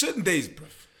 There's certain days, bro.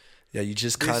 Yeah, you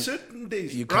just can't. There's certain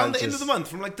days. You around can't the end of the month,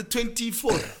 from like the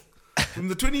 24th, from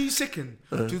the 22nd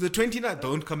to the 29th.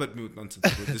 Don't come at me with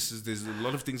nonsense. Bro. There's a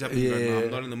lot of things happening right now.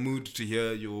 I'm not in the mood to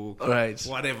hear your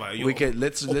whatever. Your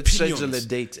let's schedule a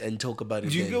date and talk about it.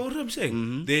 Do you get what I'm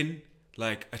saying? Then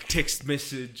like a text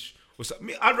message or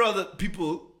something. I'd rather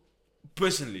people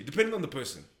personally, depending on the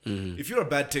person. If you're a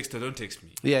bad texter, don't text me.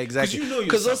 Yeah, exactly.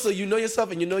 Because also you know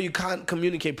yourself and you can't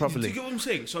communicate properly. Do you get what I'm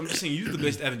saying? So I'm just saying, use the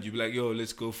best avenue. Be like, yo,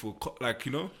 let's go for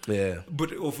Yeah.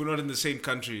 But if we're not in the same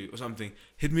country or something,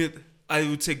 hit me. I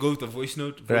would say go with a voice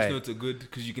note. Voice notes are good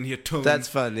because you can hear tone. That's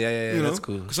fun. Yeah. That's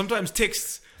cool. Because sometimes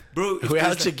texts, bro. We're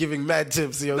actually giving mad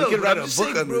tips. We can write a book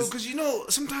on this, bro.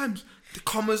 Because sometimes the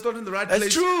comma's not in the right place.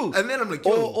 That's true. And then I'm like,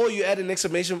 or you add an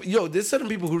exclamation. There's certain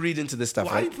people who read into this stuff.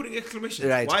 Why are you putting exclamation?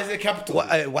 Right. Why is there capital?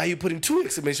 Why are you putting 2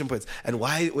 exclamation points? And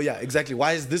why? Well, yeah, exactly.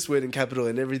 Why is this word in capital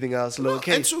and everything else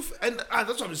lowercase? And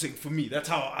that's what I'm saying. For me, that's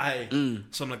how I.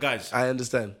 So I'm like, guys. I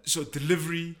understand. So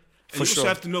delivery. And you also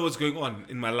have to know what's going on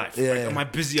in my life. Yeah, am I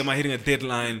busy? Am I hitting a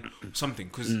deadline? Something.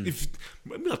 Because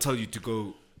maybe I'll tell you to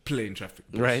go play in traffic.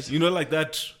 Boss. Right. Like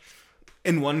that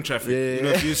N1 traffic. Yeah.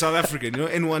 If you're South African,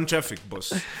 N1 traffic,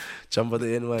 boss. Jump on the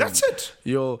N1. That's it.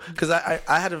 Because I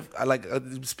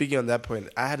had speaking on that point,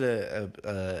 I had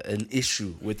an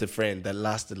issue with a friend that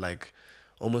lasted like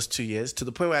almost 2 years, to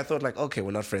the point where I thought like, okay,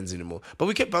 we're not friends anymore. But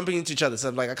we kept bumping into each other. So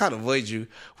I'm like, I can't avoid you.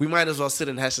 We might as well sit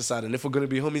and hash this out. And if we're going to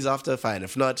be homies after, fine.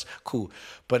 If not, cool.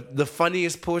 But the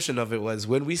funniest portion of it was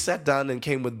when we sat down and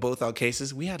came with both our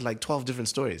cases, we had like 12 different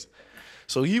stories.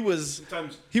 So he was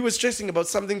stressing about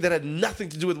something that had nothing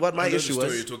to do with what my issue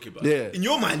was. You're talking about. Yeah. In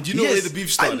your mind, you know where the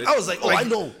beef started. I was like, I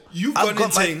know. I've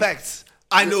got my facts.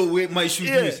 I know where my issue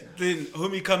is. Then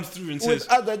homie comes through and says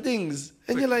other things.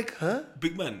 And you're like, huh?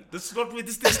 Big man, that's not where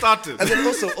this thing started. And then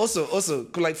also,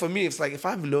 like for me, it's like if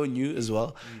I've known you as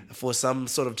well for some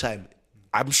sort of time,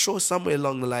 I'm sure somewhere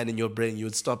along the line in your brain you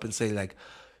would stop and say like,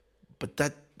 but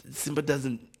that Simba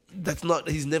doesn't. That's not.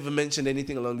 He's never mentioned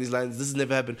anything along these lines. This has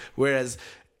never happened. Whereas,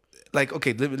 like,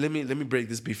 okay, let me break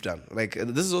this beef down. Like,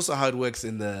 this is also how it works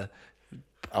in the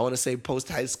I want to say post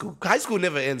high school. High school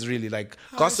never ends really. Like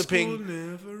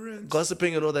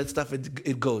gossiping and all that stuff,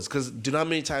 it goes. Because do you know how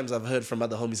many times I've heard from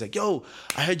other homies like, yo,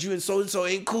 I heard you and so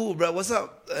ain't cool, bro. What's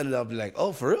up? And I'll be like,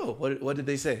 oh, for real? What did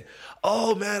they say?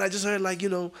 Oh, man, I just heard like, you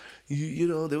know,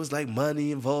 there was like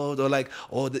money involved or like,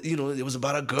 it was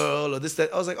about a girl or this,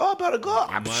 that. I was like, oh, about a girl?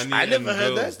 I never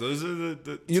heard that. Those are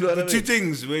the two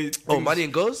things. Money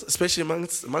and girls, especially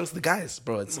amongst the guys,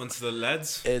 bro. Amongst the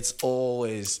lads.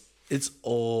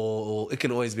 It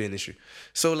can always be an issue.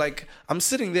 So like I'm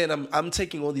sitting there and I'm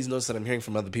taking all these notes that I'm hearing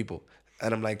from other people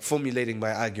and I'm like formulating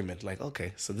my argument. Like,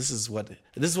 okay, so this is what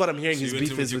I'm hearing his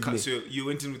beef is with me. So you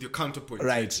went in with your counterpoint.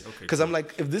 Right. Because I'm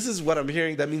like, if this is what I'm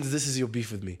hearing, that means this is your beef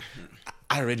with me.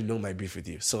 I already know my beef with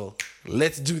you. So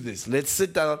let's do this. Let's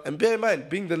sit down and bear in mind,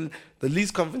 being the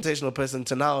least confrontational person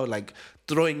to now like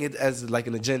throwing it as like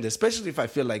an agenda, especially if I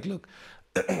feel like, look,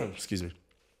 excuse me.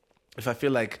 If I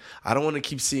feel like I don't want to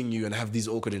keep seeing you and have these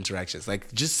awkward interactions, like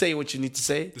just say what you need to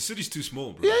say. The city's too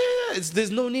small, bro. Yeah.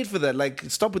 There's no need for that. Like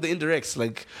stop with the indirects.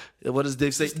 Like what does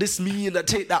Dave say? This me and I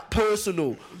take that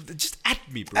personal. Just at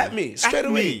me, bro. At me straight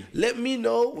away. Let me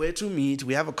know where to meet.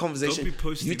 We have a conversation. Don't be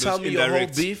posting you tell me your whole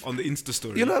beef on the Insta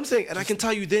story. You know what I'm saying? And I can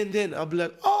tell you then. I'll be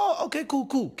like, oh, okay,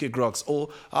 cool, Kid Rocks. Or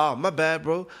my bad,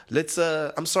 bro. Let's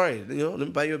I'm sorry. Let me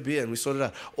buy you a beer and we sort it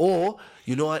out. Or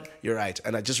you know what? You're right.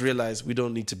 And I just realized we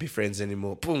don't need to be friends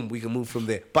anymore. Boom, we can move from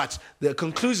there. But the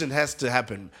conclusion has to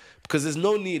happen because there's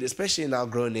no need, especially in our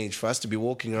grown age, for us to be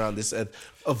walking around this earth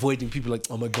avoiding people like,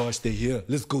 oh my gosh, they're here.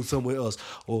 Let's go somewhere else.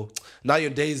 Or now your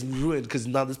day is ruined because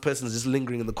now this person is just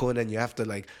lingering in the corner and you have to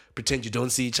like pretend you don't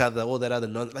see each other, all that other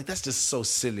nonsense. Like that's just so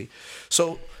silly.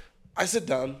 So I sit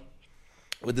down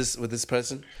with this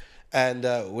person and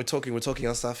we're talking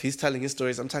our stuff. He's telling his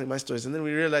stories, I'm telling my stories. And then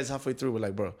we realize halfway through, we're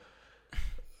like, bro,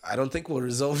 I don't think we'll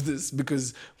resolve this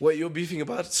because what you're beefing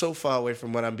about is so far away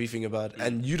from what I'm beefing about.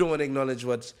 And you don't want to acknowledge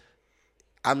what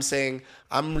I'm saying.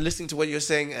 I'm listening to what you're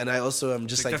saying and I also am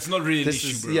just like that's not really an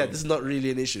issue, bro. Yeah, this is not really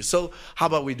an issue. So how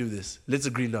about we do this? Let's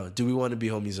agree now. Do we want to be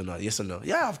homies or not? Yes or no?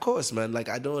 Yeah, of course, man. Like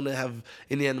I don't want to have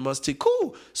any animosity.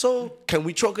 Cool. So can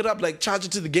we chalk it up? Like charge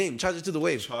it to the game. Charge it to the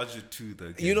wave. Charge it to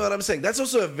the game. You know what I'm saying? That's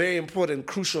also a very important,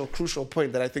 crucial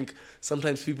point that I think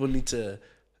sometimes people need to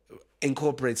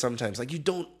incorporate sometimes. Like you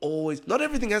don't always, not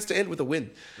everything has to end with a win.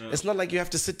 Yeah. It's not like you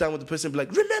have to sit down with the person and be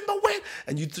like, remember when?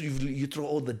 And you throw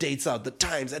all the dates out, the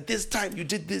times. At this time you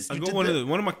did this. I got one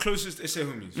of my closest SA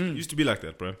homies. Used to be like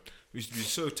that, bro. We used to be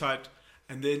so tight.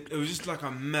 And then it was just like a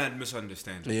mad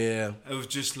misunderstanding. Yeah. It was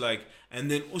just like,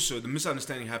 and then also the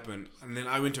misunderstanding happened. And then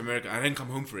I went to America. I didn't come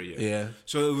home for a year. Yeah.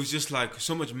 So it was just like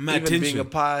so much mad Even tension. being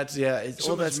apart, yeah. So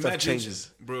all that stuff changes.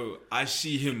 Tension. Bro, I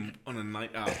see him on a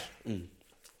night out.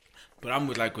 But I'm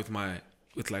with my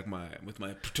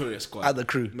Pretoria squad. Other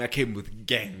crew. I came with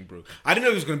gang, bro. I didn't know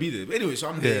he was gonna be there. But anyway, so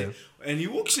I'm there. And he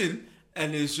walks in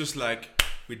and it's just like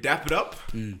we dap it up.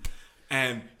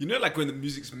 And you know like when the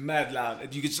music's mad loud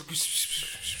and you get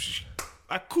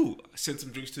like cool. I sent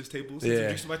some drinks to his table, some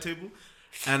drinks to my table.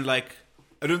 And like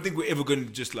I don't think we're ever gonna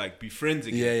just like be friends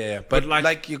again. Yeah. But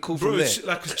like you're cool bro, from there.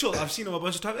 Like it's chill. I've seen him a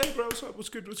bunch of times. Hey bro, what's up? What's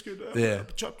good?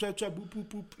 Chop, boop, boop,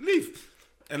 boop. Leave.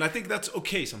 And I think that's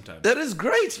okay sometimes. That is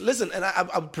great. Listen, and I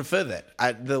prefer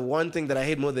that. The one thing that I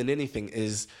hate more than anything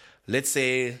is, let's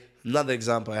say, another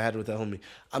example I had with a homie.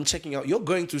 I'm checking out, you're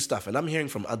going through stuff and I'm hearing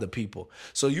from other people.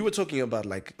 So you were talking about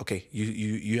like, okay,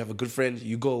 you have a good friend,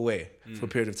 you go away for a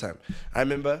period of time. I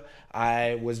remember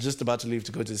I was just about to leave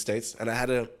to go to the States and I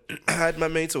had my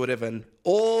mates or whatever and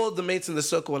all the mates in the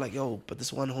circle were like, yo, but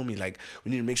this one homie, like,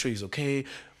 we need to make sure he's okay.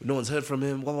 No one's heard from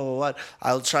him, what.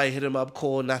 I'll try hit him up,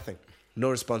 call, nothing. No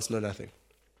response, no nothing.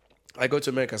 I go to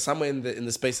America. Somewhere in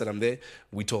the space that I'm there,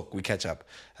 we talk, we catch up.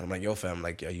 And I'm like, yo, fam,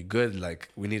 like, are you good? Like,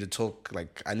 we need to talk.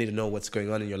 Like, I need to know what's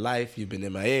going on in your life. You've been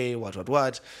MIA,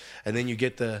 what. And then you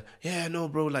get no,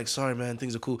 bro, like, sorry, man,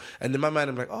 things are cool. And in my mind,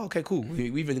 I'm like, oh, okay, cool.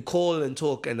 We even call and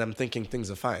talk, and I'm thinking things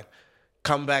are fine.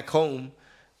 Come back home,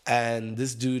 and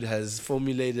this dude has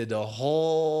formulated a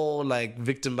whole, like,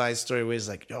 victimized story where he's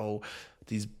like, yo,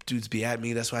 these dudes be at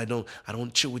me. That's why I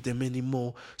don't chill with them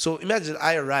anymore. So imagine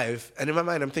I arrive and in my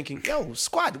mind I'm thinking, yo,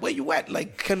 squad, where you at?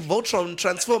 Like, can Voltron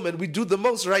transform and we do the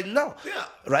most right now? Yeah.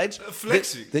 Right?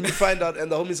 Flexing. Then you find out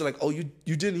and the homies are like, oh, you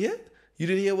didn't hear? You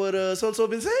didn't hear what so-and-so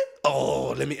been saying?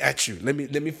 Oh, let me at you. Let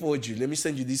me forward you. Let me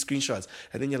send you these screenshots.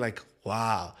 And then you're like,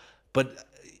 wow. But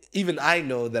even I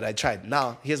know that I tried.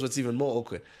 Now, here's what's even more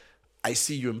awkward. I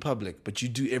see you in public, but you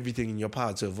do everything in your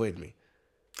power to avoid me.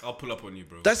 I'll pull up on you,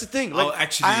 bro. That's the thing.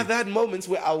 Like, I have had moments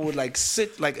where I would like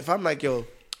sit, like if I'm like, yo,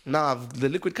 now the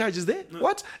liquid courage is there. No.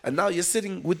 What? And now you're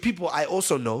sitting with people I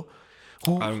also know.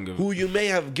 who you may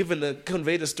have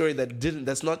conveyed a story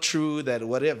that's not true, that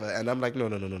whatever. And I'm like,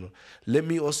 no. Let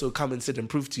me also come and sit and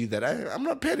prove to you that I'm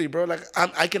not petty, bro. Like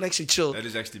I can actually chill. That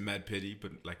is actually mad petty,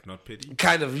 but like not petty.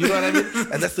 Kind of, you know what I mean?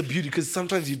 And that's the beauty, because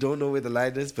sometimes you don't know where the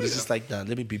line is, but it's just like, nah,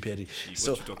 let me be petty.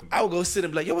 So I'll go sit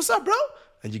and be like, yo, what's up, bro?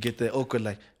 And you get the awkward,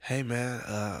 like, hey, man,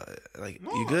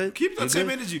 you good? Keep that same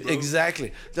energy, bro.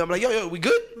 Exactly. Then I'm like, yo, we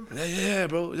good? Yeah,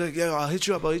 bro. Like, yeah, I'll hit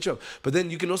you up. But then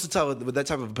you can also tell with that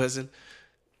type of person,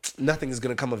 nothing is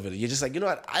going to come of it. You're just like, you know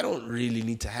what? I don't really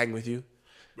need to hang with you.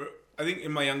 Bro, I think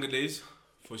in my younger days,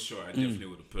 for sure, I definitely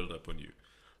would have pulled up on you.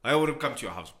 I would have come to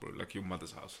your house, bro, like your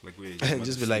mother's house. Like where and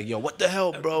just be like, yo, what the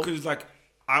hell, bro? Because like,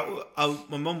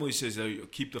 my mom always says,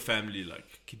 keep the family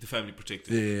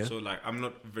protected. Yeah. So like, I'm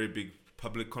not a very big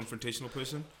public confrontational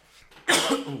person.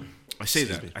 I say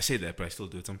that, but I still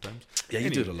do it sometimes. Yeah,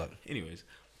 you do it a lot. Anyways,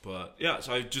 but yeah,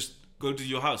 so I just go to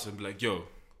your house and be like, yo,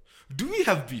 do we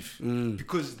have beef?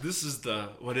 Because this is the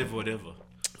whatever.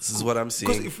 This is what I'm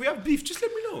seeing. Because if we have beef, just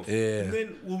let me know. Yeah. And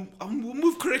then we'll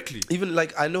move correctly. Even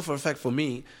like, I know for a fact for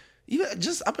me, even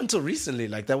just up until recently,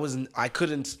 like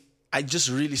I just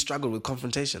really struggled with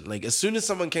confrontation. Like as soon as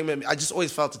someone came at me, I just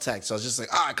always felt attacked. So I was just like,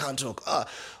 I can't talk.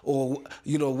 Or,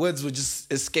 words would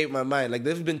just escape my mind. Like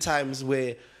there've been times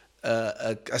where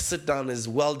a sit down is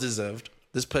well-deserved.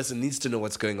 This person needs to know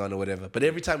what's going on or whatever. But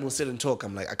every time we'll sit and talk,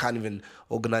 I'm like, I can't even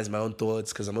organize my own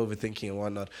thoughts because I'm overthinking and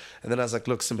whatnot. And then I was like,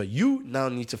 look, Simba, you now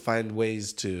need to find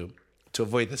ways to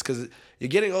avoid this, because you're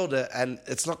getting older and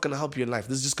it's not going to help you in life.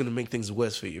 This is just going to make things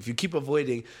worse for you. If you keep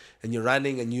avoiding and you're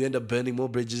running and you end up burning more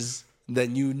bridges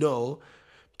than you know,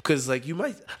 because like you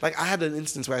might, like I had an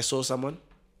instance where I saw someone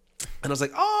and I was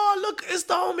like, oh, look, it's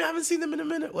the homie. I haven't seen them in a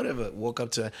minute. Whatever. Walk up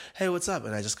to her, hey, what's up?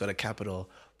 And I just got a capital,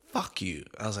 fuck you.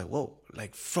 I was like, whoa,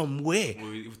 like from where?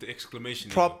 With the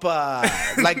exclamation. Proper.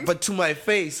 Like, but to my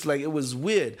face, like it was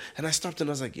weird. And I stopped and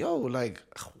I was like, yo, like,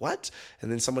 what? And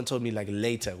then someone told me like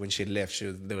later when she had left,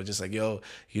 they were just like, yo,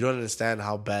 you don't understand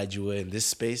how bad you were in this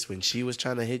space when she was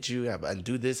trying to hit you and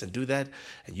do this and do that.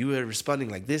 And you were responding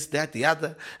like this, that, the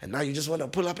other. And now you just want to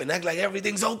pull up and act like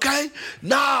everything's okay?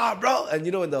 Nah, bro. And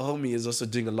and the homie is also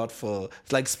doing a lot for,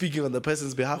 like, speaking on the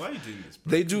person's behalf. Why are you doing this,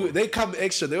 bro? They come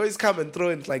extra. They always come and throw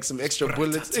in like some extra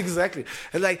bullets. Exactly.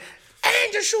 And like,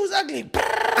 and your shoes ugly. And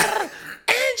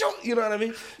your, you know what I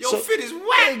mean? Your fit is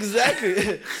whack.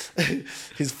 Exactly.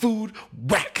 His food,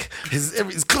 whack.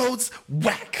 His clothes,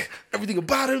 whack. Everything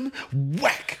about him,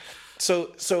 whack.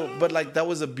 So, but like that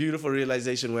was a beautiful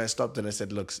realization where I stopped and I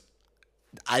said, look,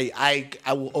 I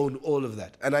will own all of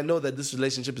that. And I know that this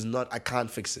relationship I can't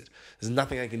fix it. There's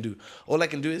nothing I can do. All I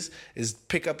can do is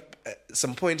pick up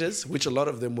some pointers, which a lot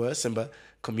of them were, Simba,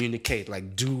 communicate,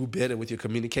 like do better with your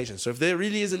communication. So if there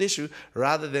really is an issue,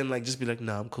 rather than like just be like,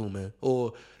 nah, I'm cool, man,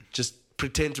 or just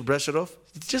pretend to brush it off,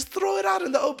 just throw it out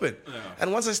in the open. Yeah.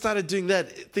 And once I started doing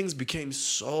that, things became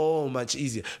so much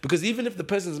easier. Because even if the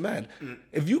person's mad,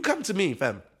 if you come to me,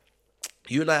 fam,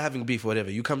 you and I having beef or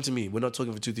whatever, you come to me, we're not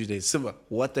talking for 2-3 days. Simba,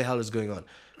 what the hell is going on?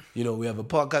 We have a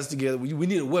podcast together. We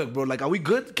need to work, bro. Like, are we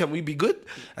good? Can we be good?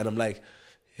 And I'm like,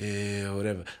 yeah,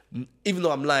 whatever. Even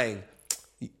though I'm lying,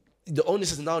 the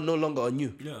onus is now no longer on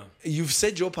you. Yeah. You've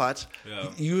said your part.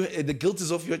 Yeah. The guilt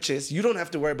is off your chest. You don't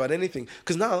have to worry about anything.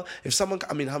 Because now, if someone,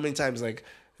 how many times, like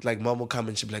mom will come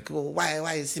and she'll be like, oh,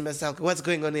 why is he sulking? What's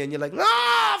going on here? And you're like,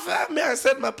 fam, I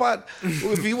said my part.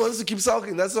 If he wants to keep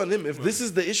sulking, that's on him. If this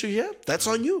is the issue here, that's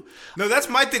on you. No, that's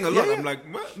my thing a lot. Yeah. I'm like,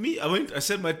 what? Me? I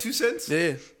said my 2 cents.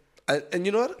 Yeah. And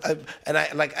you know what?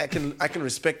 I can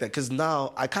respect that, because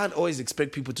now I can't always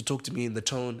expect people to talk to me in the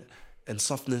tone and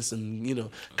softness and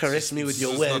caress me with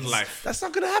your words. Not life. That's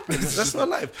not gonna happen. That's not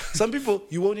life. Some people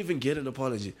you won't even get an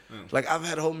apology. Yeah. Like I've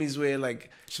had homies where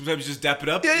like sometimes you just dap it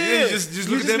up. Yeah. You just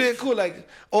look at them. Being cool. Like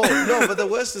no, but the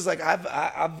worst is like I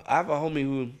have a homie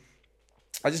who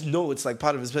I just know it's like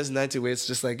part of his personality where it's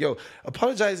just like, yo,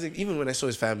 apologizing. Even when I saw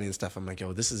his family and stuff, I'm like,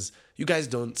 yo, you guys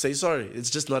don't say sorry. It's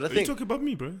just not a thing. You talking about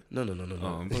me, bro? No.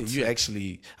 You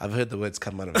actually, I've heard the words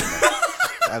come out of my mouth.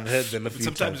 I've heard them a few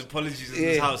times. Sometimes apologies in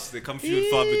this house, they come few and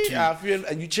far between.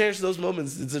 And you cherish those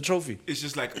moments. It's a trophy. It's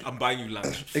just like, I'm buying you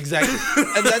lunch. Exactly.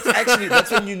 And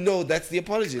that's when you know that's the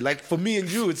apology. Like for me and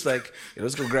you, it's like,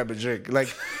 let's go grab a drink.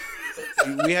 Like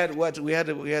we had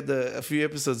a few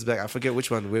episodes back, I forget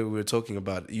which one, where we were talking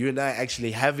about you and I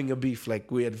actually having a beef.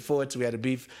 Like we had a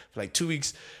beef for like 2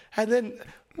 weeks, and then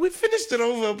we finished it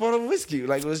over a bottle of whiskey.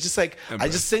 Like it was just like, I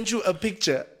just sent you a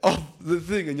picture of the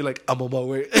thing and you're like, I'm on my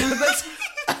way.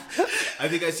 I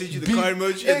think I sent you the car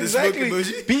emoji and the smoke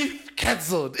emoji. Beef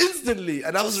cancelled instantly.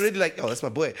 And I was already like, oh, that's my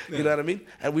boy. Yeah. You know what I mean?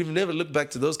 And we've never looked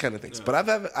back to those kind of things. Yeah. But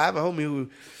I have a homie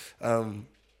who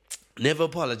never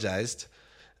apologized.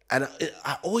 And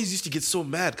I always used to get so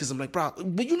mad because I'm like, bro,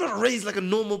 but you're not raised like a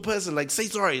normal person. Like, say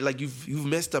sorry. Like, you've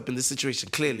messed up in this situation.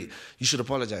 Clearly, you should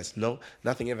apologize. No,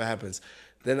 nothing ever happens.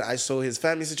 Then I saw his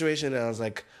family situation and I was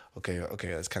like, okay,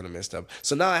 that's kind of messed up.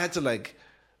 So now I had to like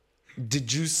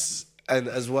deduce and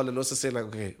as well, and also say like,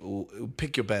 okay,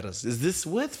 pick your battles. Is this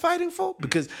worth fighting for?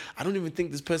 Because I don't even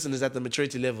think this person is at the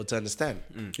maturity level to understand.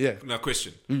 Yeah. Now,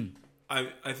 question.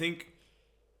 I think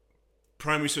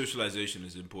primary socialization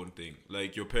is an important thing.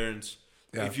 Like your parents,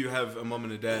 if you have a mom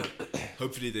and a dad,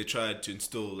 hopefully they tried to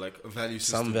instill like a value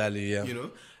system. Some value, yeah. You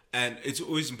know? And it's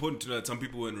always important to know that some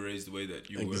people weren't raised the way that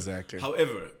you were. Exactly.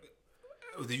 However,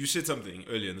 you said something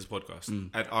earlier in this podcast.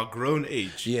 At our grown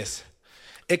age. Yes.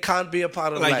 It can't be a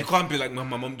part of like life. You can't be like, my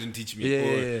mom didn't teach me.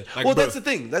 Yeah. Like, well, that's the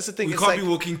thing. We can't be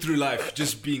walking through life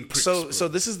just being pricks. So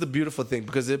this is the beautiful thing,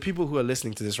 because there are people who are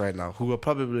listening to this right now who have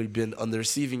probably been on the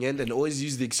receiving end and always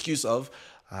use the excuse of,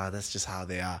 that's just how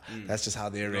they are. That's just how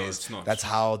they're raised. That's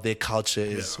how their culture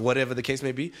is. Whatever the case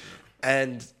may be.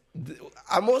 And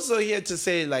I'm also here to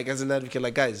say, like, as an advocate,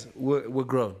 like, guys, we're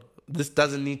grown. This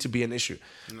doesn't need to be an issue.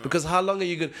 No. Because how long are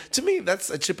you going to... To me, that's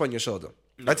a chip on your shoulder.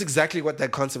 No. That's exactly what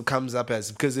that concept comes up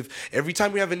as. Because if every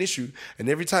time we have an issue and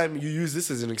every time you use this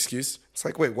as an excuse, it's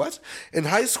like, wait, what? In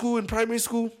high school, in primary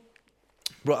school,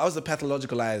 bro, I was a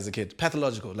pathological liar as a kid.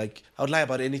 Pathological. Like, I would lie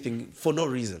about anything for no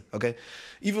reason, okay?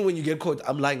 Even when you get caught,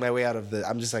 I'm lying my way out of the...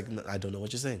 I'm just like, no, I don't know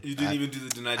what you're saying. You didn't even do the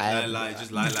deny, lie.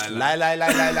 Just lie.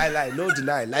 Lie. No,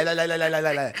 deny.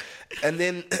 Lie. And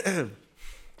then...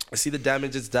 I see the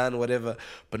damage it's done, whatever.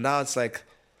 But now it's like,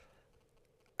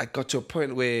 I got to a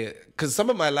point where, because some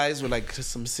of my lies were like just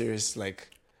some serious, like,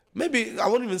 maybe, I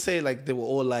won't even say like they were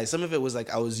all lies. Some of it was like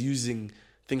I was using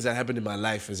things that happened in my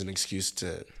life as an excuse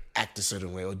to act a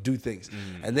certain way or do things.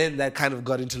 And then that kind of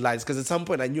got into lies, because at some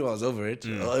point I knew I was over it,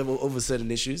 over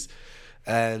certain issues.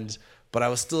 But I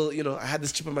was still, I had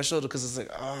this chip on my shoulder because it's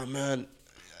like, oh man,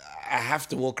 I have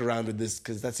to walk around with this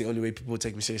because that's the only way people will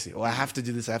take me seriously. Or I have to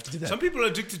do this, I have to do that. Some people are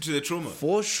addicted to their trauma.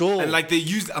 For sure. And like they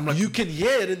use... I'm like, you can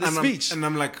hear it in the speech. And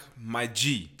I'm like, my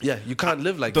G. Yeah, you can't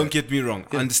live like Don't that. get me wrong.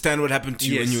 I understand what happened to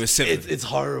you when you were 7. It's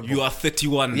horrible. You are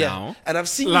 31 now. And I've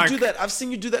seen you do that. I've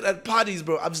seen you do that at parties,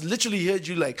 bro. I've literally heard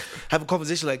you like have a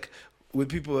conversation like with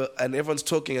people and everyone's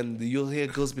talking and you'll hear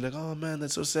girls be like, oh man,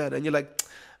 that's so sad. And you're like,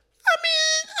 I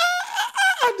mean,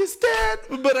 I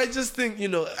understand. But I just think,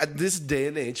 at this day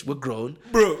and age, we're grown.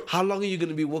 Bro. How long are you going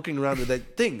to be walking around with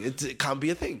that thing? It can't be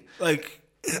a thing. Like,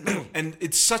 and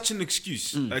it's such an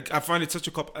excuse. Like, I find it such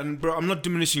a cop. And bro, I'm not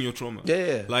diminishing your trauma.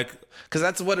 Yeah. Like, because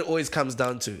that's what it always comes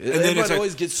down to. And everyone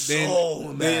always gets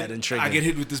so mad and triggered. I get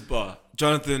hit with this bar.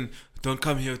 Jonathan, don't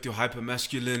come here with your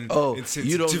hyper-masculine insensitivity.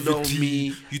 You don't know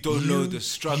me. You don't know the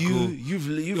struggle. You've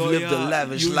lived a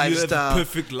lavish lifestyle. You have a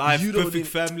perfect life, perfect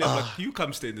family. I'm like, you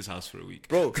come stay in this house for a week.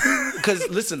 Bro, because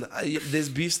listen, there's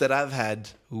beefs that I've had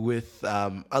with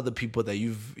other people that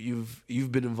you've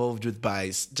been involved with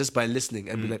just by listening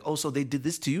and be like, oh, so they did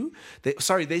this to you?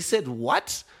 They said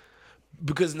what?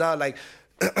 Because now, like,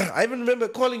 I even remember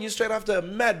calling you straight after a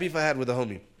mad beef I had with a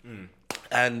homie.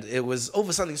 And it was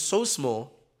over something so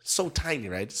small, so tiny,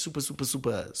 right? Super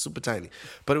tiny.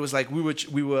 But it was like we were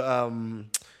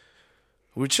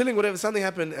chilling, whatever. Something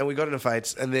happened, and we got in a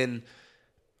fight. And then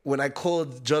when I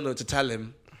called Jono to tell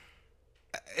him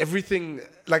everything,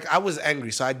 like I was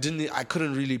angry, so I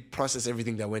couldn't really process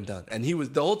everything that went down. And he was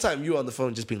the whole time you were on the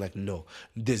phone just being like, no,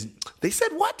 they said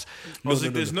what?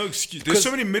 There's no excuse. There's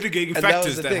so many mitigating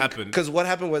factors that happened. Because what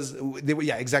happened was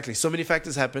exactly. So many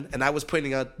factors happened, and I was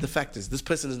pointing out the factors. This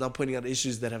person is now pointing out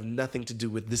issues that have nothing to do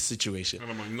with this situation.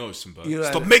 And I'm like, no, somebody,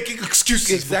 stop making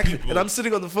excuses for people. And I'm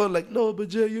sitting on the phone like, no, but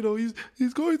Jay,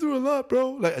 he's going through a lot,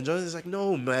 bro. Like, and Jonathan's like,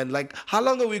 no, man. Like, how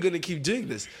long are we gonna keep doing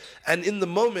this? And in the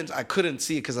moment, I couldn't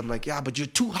see it because I'm like, yeah, but you're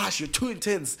too harsh, you're too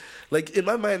intense. Like in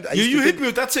my mind, you hit me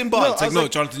with that same bar. No, it's like, no,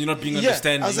 Jonathan, you're not being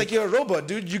understanding. I was like, you're a robot,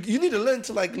 dude. You need to learn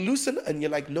to like loosen. And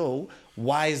you're like, no,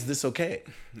 why is this okay?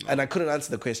 No. And I couldn't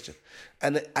answer the question.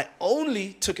 And I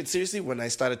only took it seriously when I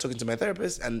started talking to my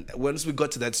therapist. And once we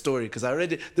got to that story, because there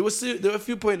were a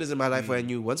few pointers in my life where I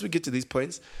knew once we get to these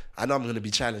points, I know I'm going to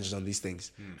be challenged on these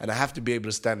things, and I have to be able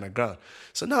to stand my ground.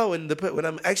 So now when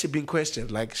I'm actually being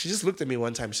questioned, like she just looked at me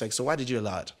one time, she's like, so why did you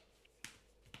allow it?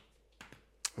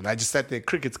 And I just sat there,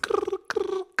 crickets.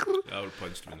 I would have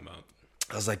punched him in the mouth.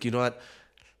 I was like, you know what?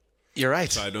 You're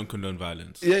right. So I don't condone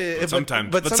violence. Yeah. But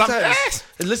sometimes.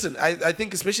 Listen, I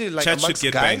think especially like Chat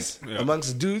amongst guys, yeah.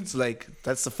 amongst dudes, like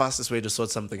that's the fastest way to sort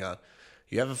something out.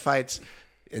 You have a fight,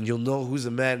 and you'll know who's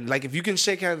a man. Like, if you can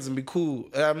shake hands and be cool,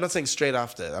 I'm not saying straight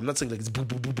after. I'm not saying like it's boo,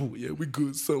 boo, boo, boo. Yeah, we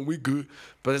good, son, we good.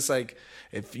 But it's like,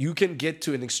 if you can get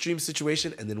to an extreme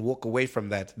situation and then walk away from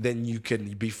that, then you can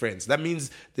be friends. That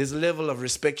means there's a level of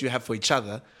respect you have for each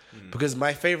other. Because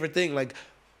my favorite thing, like,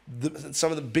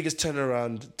 some of the biggest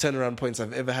turnaround points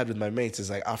I've ever had with my mates is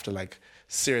like after like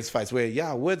serious fights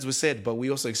where words were said, but we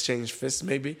also exchanged fists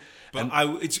maybe. But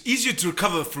it's easier to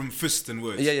recover from fists than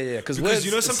words. Yeah. Because words,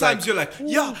 you know, sometimes you're like,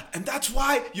 and that's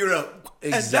why you're a...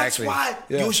 Exactly. And that's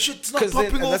why your shit's not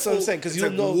popping off. That's what I'm saying. Because you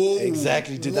like, know... whoa,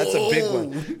 exactly, dude. That's a big one.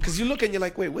 Because you look and you're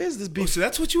like, wait, where's this beef? Oh, so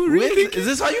that's what you were really thinking? Is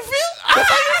this how you feel? That's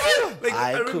how you feel? Like,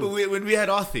 I remember when we had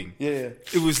our thing. Yeah.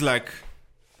 It was like...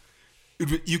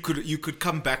 You could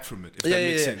come back from it, if that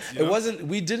makes sense. You know? It wasn't...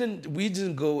 We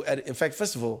didn't go at... In fact,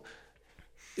 first of all...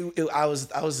 I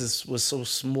was so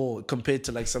small compared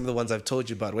to like some of the ones I've told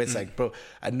you about, where it's like, bro,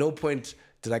 at no point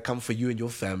did I come for you and your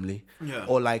family,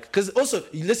 or like, because also,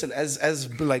 listen, as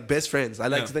like best friends, I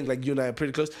like to think like you and I are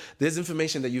pretty close. There's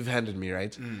information that you've handed me,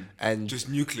 right? And just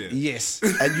nuclear. Yes,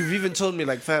 and you've even told me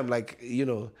like, fam, like, you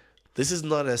know, this is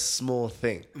not a small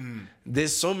thing.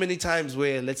 There's so many times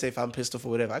where, let's say, if I'm pissed off or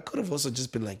whatever, I could have also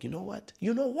just been like, you know what?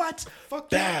 Fuck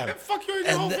Bam. you. Fuck you and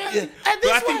your whole family.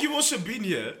 But I think you've also been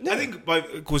here. I think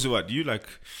because of what?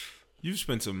 You've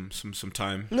spent some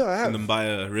time I have. in the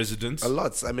Mbaya residence. A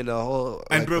lot. I mean, a whole...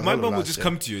 And like, bro, my mom will lot, just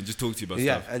come to you and just talk to you about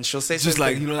yeah, stuff. and she'll say it's just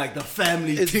something. like, you know, like the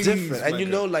family It's things. different. And like you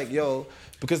know, like, yo...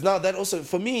 Because now that also,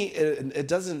 for me, it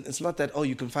doesn't... It's not that, oh,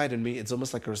 you confide in me. It's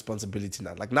almost like a responsibility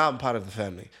now. Like, now I'm part of the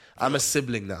family. I'm a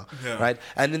sibling now, right?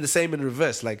 And then the same in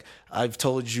reverse. Like, I've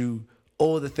told you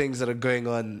all the things that are going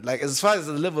on. Like, as far as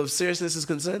the level of seriousness is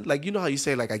concerned, like, you know how you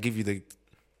say, like, I give you the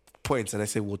points and I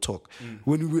say we'll talk.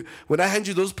 When I hand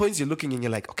you those points, you're looking and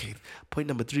you're like, okay, point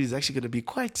number 3 is actually going to be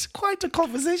quite a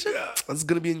conversation. It's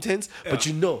going to be intense, but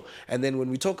you know. And then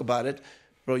when we talk about it,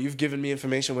 bro, you've given me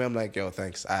information where I'm like, yo,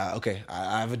 thanks. Okay,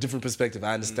 I have a different perspective.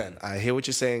 I understand. I hear what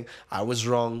you're saying. I was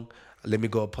wrong. Let me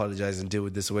go apologize and deal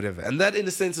with this or whatever. And that, in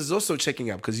a sense, is also checking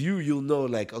up because you'll know,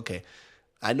 like, okay,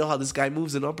 I know how this guy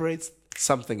moves and operates.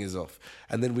 Something is off.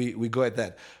 And then we go at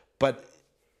that. But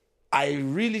I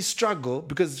really struggle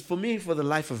because for me, for the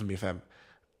life of me, fam,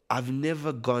 I've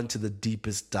never gone to the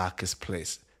deepest, darkest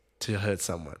place to hurt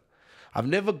someone. I've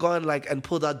never gone like and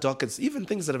pulled out dockets, even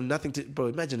things that have nothing to... Bro,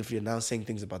 imagine if you're now saying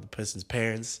things about the person's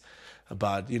parents,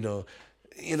 about, you know,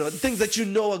 things that you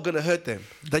know are going to hurt them.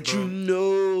 That bro, you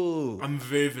know. I'm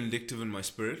very vindictive in my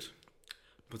spirit.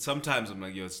 But sometimes I'm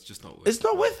like, yo, it's just not worth it. It's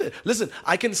not worth it. Listen,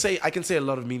 I can say a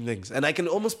lot of mean things. And I can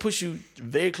almost push you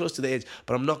very close to the edge.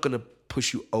 But I'm not going to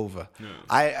push you over. No.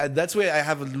 I that's where I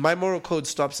have... My moral code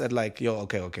stops at like, yo,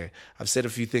 okay. I've said a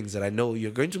few things that I know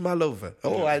you're going to mull over.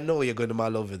 Oh, I know you're going to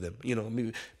mull over them. You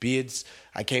know, be it...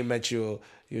 I came at your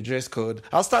dress code.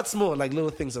 I'll start small, like little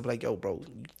things. I'm like, yo, bro,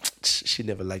 she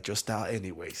never liked your style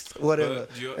anyways. Whatever.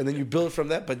 And then you build from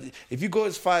that. But if you go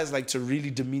as far as like to really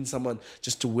demean someone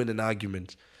just to win an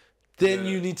argument, then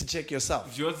you need to check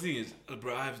yourself. The other thing is,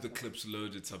 bro, I have the clips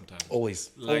loaded sometimes.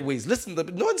 Always. Listen,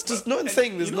 no one's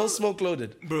saying there's no smoke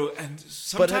loaded. Bro, and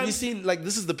sometimes... But have you seen, like,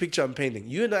 this is the picture I'm painting.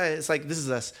 You and I, it's like, this is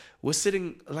us. We're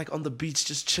sitting, like, on the beach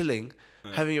just chilling,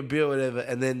 having a beer or whatever,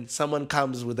 and then someone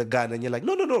comes with a gun, and you're like,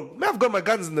 no, man, I've got my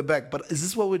guns in the back, but is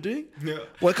this what we're doing? Yeah.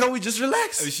 Why can't we just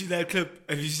relax? Have you seen that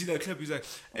clip? He's like,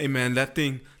 hey, man, that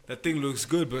thing looks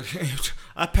good, but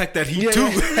I packed that heat too.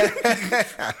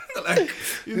 Like,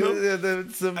 you know,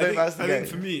 I think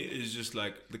for me, it's just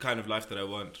like the kind of life that I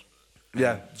want.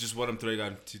 Yeah. Just what I'm throwing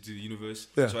out to the universe.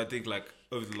 Yeah. So I think like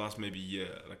over the last maybe year,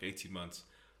 like 18 months,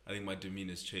 I think my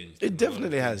demeanor's changed. It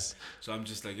definitely has. So I'm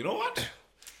just like, you know what?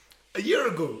 A year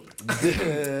ago,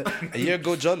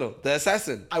 Jono, the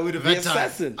assassin. I would have had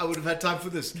time. I would have had time for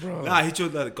this. Bro. Nah, he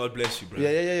told that. God bless you, bro.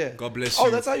 Yeah. God bless you. Oh,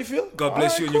 that's how you feel? God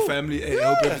bless you and your family. Hey,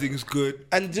 I hope everything's good.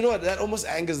 And you know what? That almost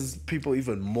angers people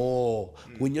even more.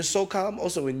 When you're so calm,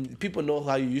 also when people know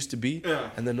how you used to be,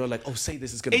 and they're not like, oh, say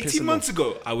this is going to piss 18 them months off.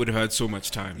 ago, I would have had so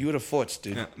much time. You would have fought,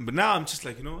 dude. Yeah. But now I'm just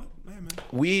like, you know what? Man.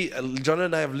 John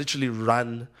and I have literally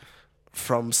run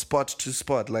from spot to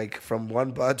spot, like from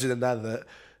one bar to another,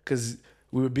 because...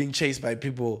 We were being chased by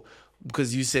people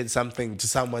because you said something to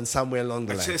someone somewhere along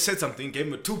the line. I said something, gave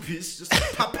him a 2-piece, just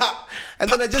pop, pop. And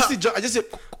then I just see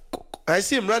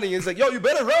him running. And it's like, yo, you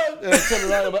better run. And I turn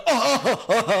around. I'm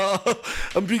like,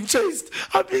 I'm being chased.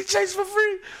 I'm being chased for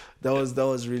free. That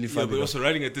was really funny. Yeah, but also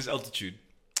riding at this altitude.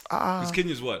 Because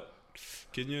Kenya's what?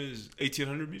 Kenya is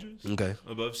 1,800 meters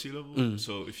above sea level.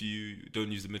 So if you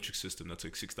don't use the metric system, that's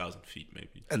like 6,000 feet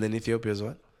maybe. And then Ethiopia is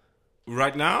what?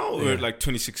 Right now, we're at like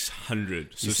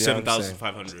 2,600, so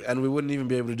 7,500. And we wouldn't even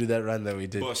be able to do that run that we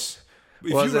did. Boss,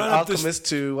 If Was you it run up the Alchemist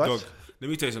to what? Dog, let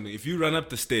me tell you something. If you run up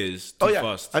the stairs too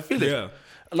fast, I feel it. Yeah.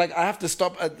 Like I have to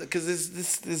stop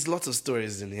because there's lots of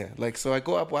stories in here. Like so, I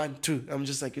go up 1, 2. I'm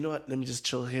just like, you know what? Let me just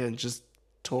chill here and just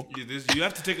talk. You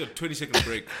have to take a 20-second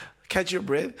break, catch your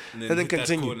breath, and then hit that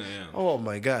continue. corner, yeah. Oh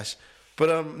my gosh!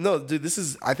 But no, dude,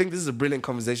 I think this is a brilliant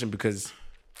conversation because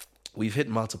we've hit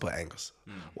multiple angles.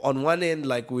 On one end,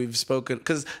 like we've spoken,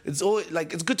 because it's always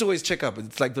like it's good to always check up.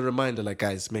 It's like the reminder, like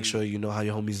guys, make sure you know how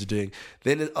your homies are doing.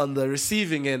 Then on the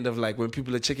receiving end of like when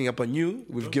people are checking up on you,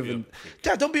 we've given,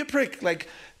 don't be a prick. Like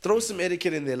throw some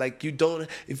etiquette in there. Like you don't,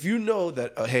 if you know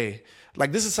that, hey,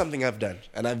 like this is something I've done,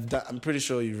 and I'm pretty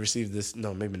sure you've received this.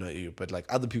 No, maybe not you, but like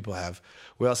other people have.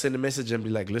 Where I'll send a message and be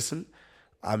like, listen,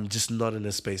 I'm just not in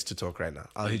a space to talk right now.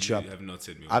 I'll hit you up. Have not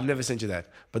sent me. I've never sent you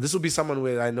that. But this will be someone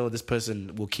where I know this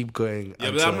person will keep going. Yeah,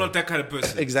 but I'm not that kind of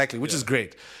person. Exactly, which is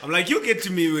great. I'm like, you get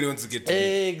to me when he wants to get to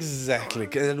me. Exactly.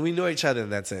 And we know each other in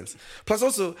that sense. Plus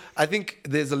also, I think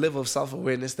there's a level of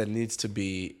self-awareness that needs to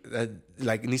be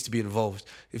involved.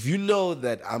 If you know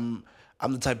that I'm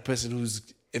the type of person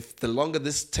who's, if the longer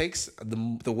this takes,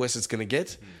 the worse it's going to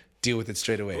get, deal with it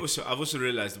straight away. Also, I've also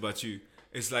realized about you,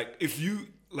 it's like if you,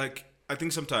 like, I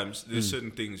think sometimes there's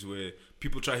certain things where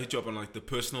people try to hit you up on like the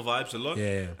personal vibes a lot.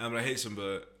 Yeah. And I'm like, hey,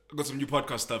 Simba, I got some new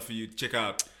podcast stuff for you to check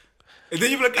out. And then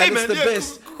you're like, hey, and man. It's the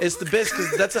best. It's the best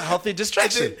because that's a healthy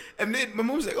distraction. And then my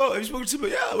mom's like, oh, have you spoken to Simba?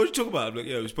 Yeah, what did you talk about? I'm like,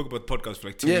 yeah, we spoke about the podcast for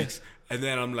like 2 weeks. And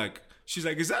then I'm like, she's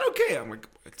like, is that okay? I'm like,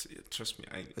 trust me.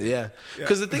 Yeah.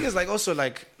 Because the thing is like also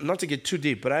like, not to get too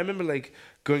deep, but I remember like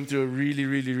going through a really,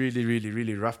 really, really, really,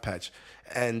 really rough patch.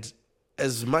 And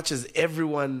as much as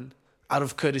everyone out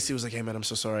of courtesy was like, hey man, I'm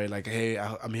so sorry. Like, hey,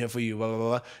 I'm here for you, blah, blah,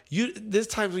 blah, blah. There's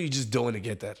times where you just don't want to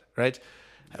get that, right?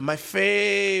 And my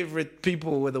favorite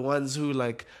people were the ones who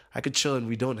like, I could chill and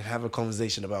we don't have a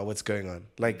conversation about what's going on.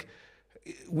 Like,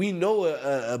 we know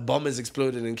a bomb has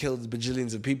exploded and killed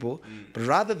bajillions of people, but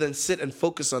rather than sit and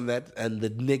focus on that and the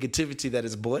negativity that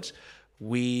is brought,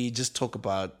 we just talk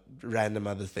about random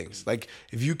other things. Like,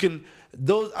 if you can,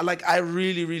 those, like, I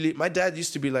really, really, my dad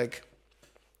used to be like,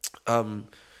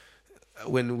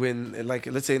 when like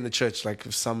let's say in the church, like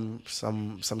if some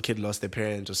kid lost their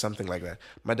parent or something like that,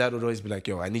 my dad would always be like,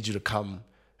 yo, I need you to come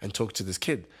and talk to this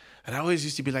kid. And I always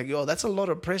used to be like, yo, that's a lot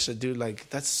of pressure, dude. Like,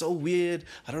 that's so weird.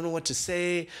 I don't know what to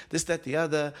say, this, that, the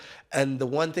other. And the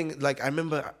one thing, like, I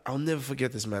remember, I'll never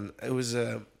forget this, man. It was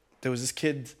there was this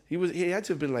kid, he had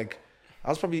to have been like, I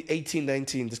was probably 18,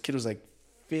 19. This kid was like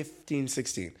 15,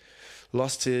 16.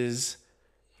 Lost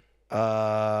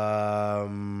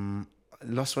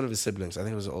one of his siblings. I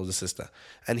think it was an older sister.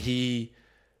 And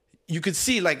you could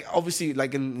see, like, obviously,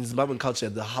 like in Zimbabwean culture,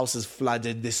 the house is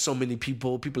flooded. There's so many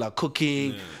people. People are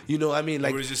cooking. You know what I mean?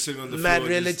 Like, just sitting on the mad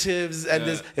floor, relatives. And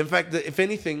there's, in fact, if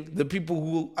anything, the people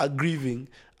who are grieving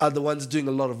are the ones doing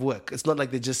a lot of work. It's not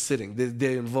like they're just sitting.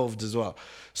 They're involved as well.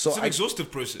 So it's an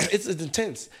exhaustive process. It's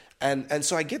intense. And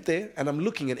so I get there and I'm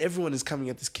looking and everyone is coming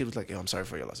at this kid with like, yo, I'm sorry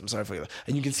for your loss. I'm sorry for your loss.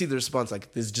 And you can see the response.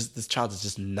 Like, this child is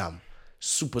just numb.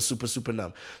 Super, super, super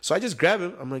numb. So I just grab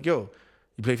him. I'm like, yo,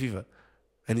 you play FIFA?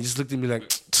 And he just looked at me like...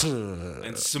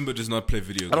 And Simba does not play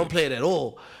video games. I don't play it at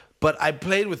all. But I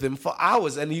played with him for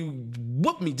hours and he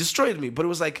whooped me, destroyed me. But it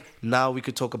was like, now we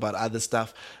could talk about other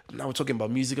stuff. Now we're talking about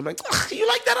music. I'm like, you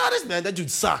like that artist, man? That dude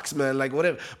sucks, man. Like,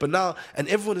 whatever. But now, and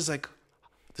everyone is like,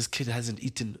 this kid hasn't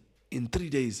eaten in 3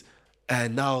 days.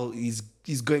 And now he's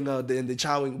going out there and they're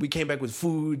chowing. We came back with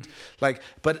food. Like,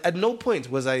 but at no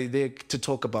point was I there to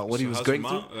talk about what he was going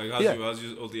through. Like, how's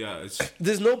your old,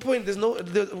 There's no point.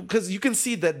 Because you can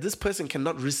see that this person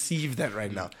cannot receive that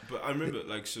right now. But I remember,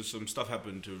 like, so some stuff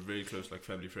happened to a very close, like,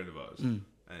 family friend of ours. And,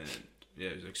 yeah,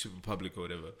 it was, like, super public or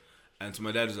whatever. And so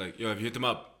my dad was like, yo, have you hit him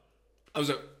up? I was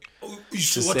like, oh,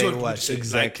 what?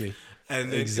 Exactly. Like,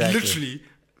 and then literally...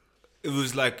 It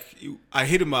was like, I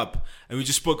hit him up and we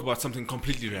just spoke about something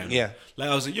completely random. Yeah.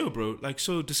 Like, I was like, yo, bro, like,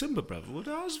 so December, bro, what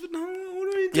are you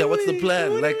doing? Yeah, what's the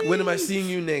plan? Like, when am I seeing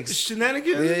you next?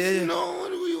 Shenanigans? Yeah. No, what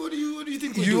do you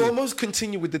think we're You doing? almost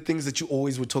continue with the things that you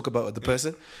always would talk about with the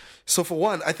person. So for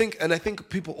one, I think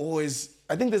people always,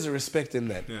 I think there's a respect in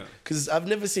that. Because I've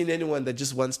never seen anyone that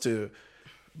just wants to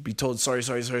be told sorry It's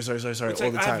all like, the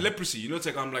time. I have leprosy, you know. It's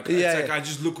like I'm like, I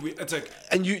just look weird. It's like,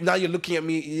 and now you're looking at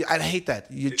me. I hate that.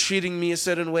 You're treating me a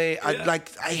certain way. I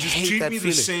just hate treat that me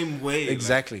feeling. the same way.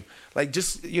 Exactly. Like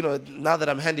just now that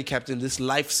I'm handicapped in this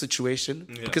life situation,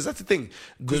 because that's the thing.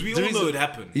 Because we all know it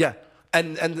happened. Yeah.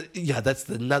 And yeah, that's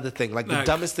another thing. Like the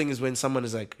dumbest thing is when someone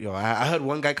is like, yo, I heard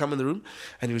one guy come in the room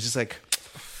and he was just like,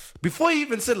 Before he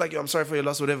even said, like, yo, I'm sorry for your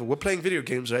loss, whatever, we're playing video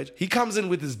games, right? He comes in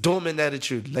with his doorman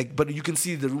attitude. Like, but you can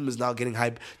see the room is now getting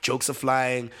hype. Jokes are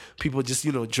flying. People just,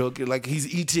 joking. Like,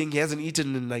 he's eating. He hasn't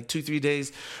eaten in like 2-3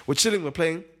 days. We're chilling. We're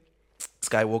playing. This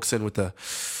guy walks in with the...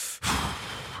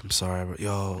 I'm sorry, but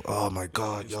yo, oh my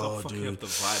God, Stop fucking dude. up the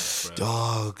vibes, bro.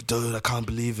 Dog, dude, I can't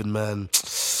believe it, man.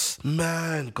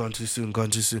 Man, gone too soon.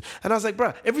 And I was like,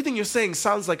 bro, everything you're saying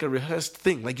sounds like a rehearsed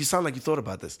thing. Like, you sound like you thought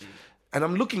about this. And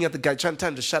I'm looking at the guy trying to tell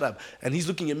him to shut up. And he's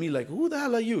looking at me like, who the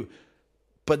hell are you?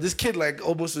 But this kid, like,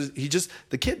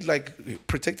 the kid, like,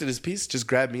 protected his peace, just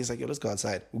grabbed me. He's like, yo, let's go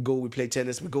outside. We play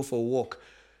tennis, we go for a walk.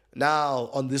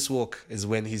 Now, on this walk is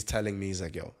when he's telling me, he's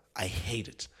like, yo, I hate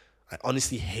it. I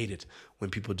honestly hate it when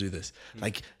people do this.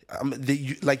 Like, I'm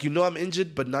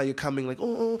injured, but now you're coming like,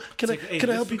 can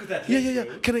I help you? Yeah.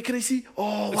 Can I see?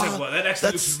 Oh, it's wow. like, well, that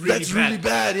actually looks really that's really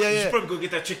bad. Yeah. You should probably go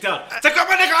get that checked out. It's like, oh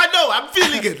my nigga, I know, I'm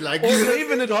feeling it. Like, or you're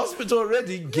even in hospital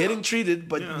already, getting treated,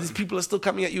 but these people are still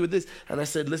coming at you with this. And I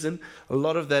said, listen, a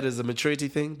lot of that is a maturity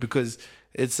thing because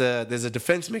there's a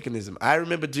defense mechanism. I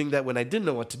remember doing that when I didn't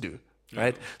know what to do.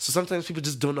 Right, so sometimes people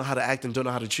just don't know how to act and don't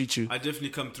know how to treat you. I definitely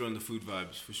come through on the food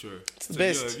vibes for sure. It's the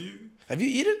best. Yo, have you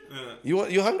eaten?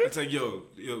 You hungry? It's like yo,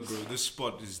 bro, this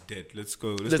spot is dead. Let's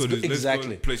go. Exactly. Let's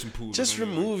go play some pool. Just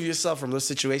remove yourself from those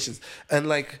situations, and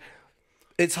like,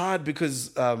 it's hard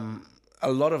because a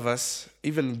lot of us,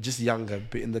 even just younger,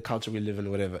 in the culture we live in,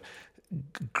 whatever,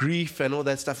 grief and all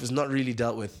that stuff is not really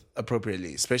dealt with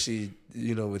appropriately, especially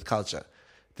with culture.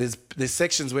 There's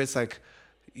sections where it's like.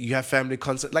 You have family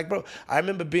concert. Like, bro, I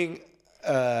remember being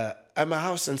at my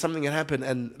house and something had happened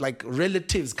and, like,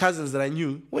 relatives, cousins that I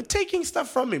knew were taking stuff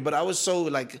from me. But I was so,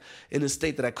 like, in a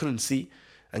state that I couldn't see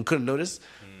and couldn't notice.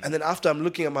 And then after I'm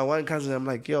looking at my one cousin, I'm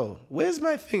like, yo, where's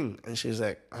my thing? And she's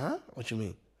like, huh? What you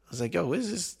mean? I was like, yo, where's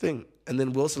this thing? And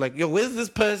then we're also like, yo, where's this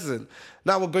person?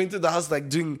 Now we're going through the house, like,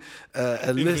 doing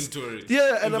a list.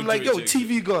 Yeah, and I'm like, yo,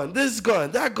 TV gone, this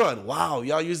gone, that gone. Wow,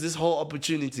 y'all use this whole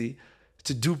opportunity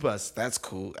to dupe us. That's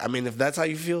cool. I mean, if that's how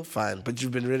you feel, fine. But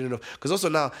you've been ready enough. Because also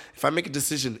now, if I make a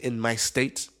decision in my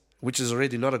state, which is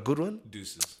already not a good one.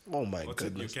 Deuces. Oh my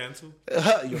goodness. You're cancelled?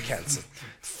 You're cancelled.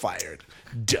 Fired.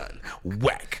 Done.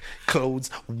 Whack. Clothes.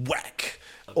 Whack.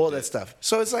 All that stuff.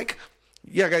 So it's like,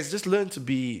 yeah, guys, just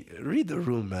read the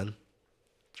room, man.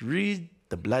 Read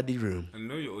the bloody room. And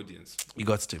know your audience. You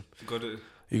got to.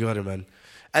 You got it, man.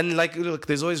 And like, look,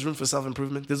 there's always room for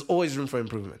self-improvement. There's always room for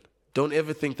improvement. Don't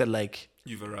ever think that, like,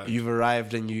 you've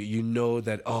arrived and you know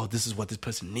that, oh, this is what this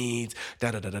person needs,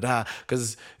 da-da-da-da-da.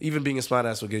 Because even being a smart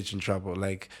ass will get you in trouble.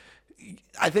 Like,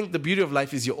 I think the beauty of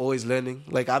life is you're always learning.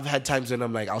 Like, I've had times when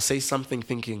I'm like, I'll say something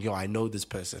thinking, yo, I know this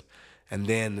person. And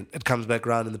then it comes back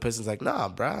around and the person's like, nah,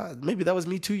 bruh, maybe that was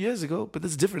me 2 years ago, but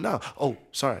it's different now. Oh,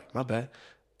 sorry, my bad.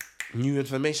 New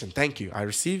information. Thank you. I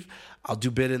receive. I'll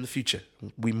do better in the future.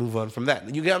 We move on from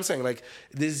that. You get what I'm saying? Like,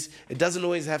 it doesn't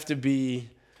always have to be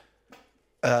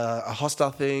a hostile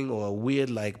thing or a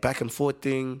weird, like, back and forth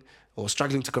thing or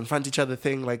struggling to confront each other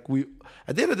thing. Like,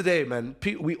 at the end of the day, man,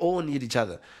 we all need each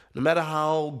other. No matter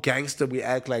how gangster we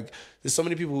act, like, there's so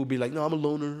many people who be like, no, I'm a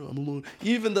loner.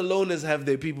 Even the loners have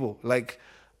their people. Like,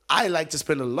 I like to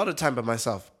spend a lot of time by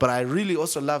myself, but I really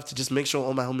also love to just make sure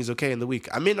all my homies okay in the week.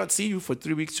 I may not see you for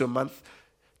 3 weeks to a month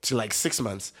to like 6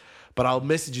 months, but I'll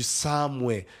message you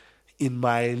somewhere in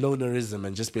my lonerism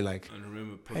and just be like, and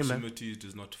remember, proximity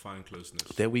does not define closeness.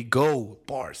 There we go,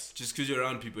 bars. Just because you're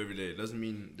around people every day doesn't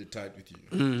mean they're tight with you.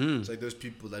 Mm-hmm. It's like those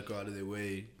people that go out of their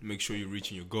way, make sure you're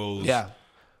reaching your goals. Yeah.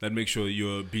 That make sure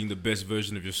you're being the best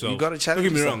version of yourself. You gotta challenge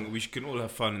Don't get me yourself. wrong, we can all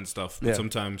have fun and stuff, but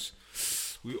sometimes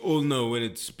we all know when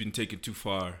it's been taken too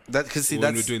far. When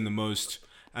we're doing the most.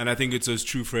 And I think it's those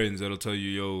true friends that'll tell you,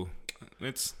 yo,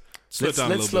 let's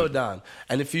slow down.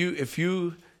 And if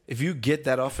you get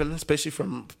that often, especially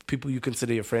from people you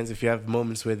consider your friends, if you have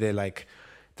moments where they're like,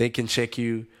 they can check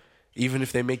you, even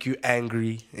if they make you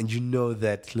angry, and you know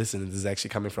that, listen, this is actually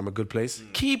coming from a good place,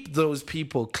 keep those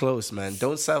people close, man.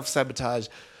 Don't self-sabotage.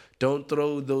 Don't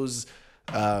throw those,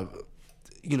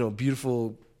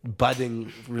 beautiful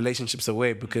budding relationships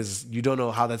away because you don't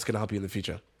know how that's going to help you in the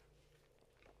future.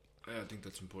 Yeah, I think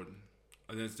that's important.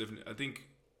 I think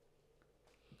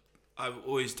I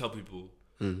always tell people,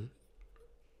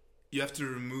 you have to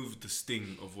remove the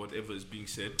sting of whatever is being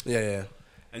said. Yeah.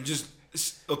 And just,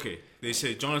 okay, they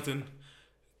say, Jonathan,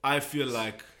 I feel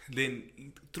like,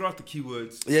 then throw out the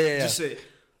keywords. Yeah. Just say,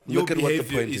 your look at behavior what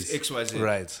the point is XYZ.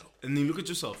 Right. And then look at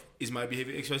yourself. Is my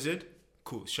behavior XYZ?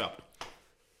 Cool, sharp.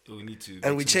 We need to.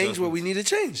 And we change what we need to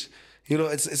change.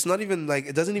 It's not even like,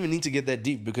 it doesn't even need to get that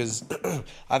deep because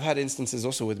I've had instances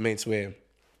also with mates where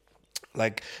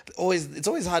like it's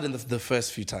always hard in the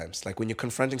first few times. Like when you're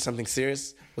confronting something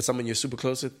serious with someone you're super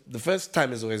close with, the first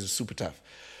time is always super tough.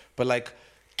 But like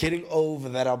getting over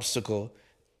that obstacle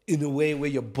in a way where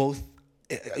you both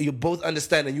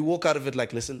understand and you walk out of it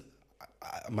like, listen,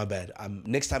 my bad.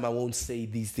 Next time I won't say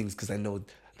these things because I know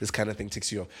this kind of thing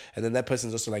ticks you off. And then that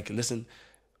person's also like, listen,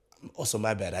 also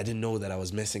my bad. I didn't know that I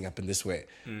was messing up in this way.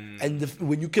 And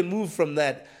when you can move from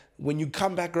that, when you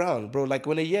come back around, bro, like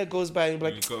when a year goes by, and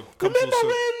you're like, remember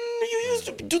when you used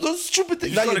to do those stupid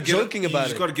things? Now you're joking about it. You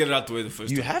just got to get it out the way the first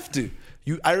time. You have to.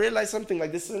 I realized something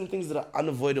like there's certain things that are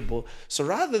unavoidable. So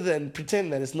rather than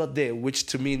pretend that it's not there, which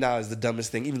to me now is the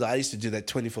dumbest thing, even though I used to do that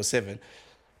 24/7.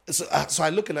 So I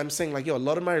look and I'm saying like, yo, a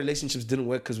lot of my relationships didn't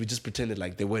work because we just pretended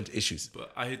like there weren't issues.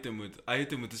 But I hate them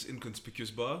with this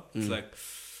inconspicuous bar. It's like,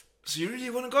 so you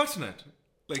really want to go out tonight?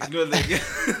 Like, you know, like,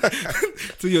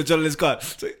 to your journalist car.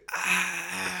 It's like,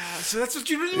 so that's what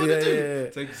you really want to do? Yeah.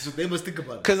 It's like, so they must think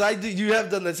about it. Because you have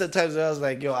done that sometimes where I was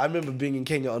like, yo, I remember being in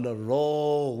Kenya on a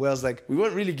roll where I was like, we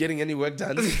weren't really getting any work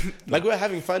done. Like, we were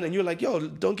having fun and you were like, yo,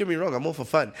 don't get me wrong, I'm all for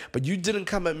fun. But you didn't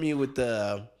come at me with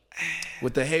the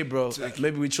hey, bro,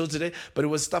 maybe we chill today. But it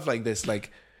was stuff like this. Like,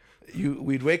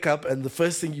 we'd wake up and the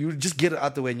first thing, you would just get it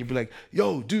out the way and you'd be like,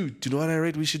 yo, dude, do you know what I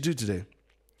rate we should do today?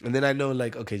 And then I know,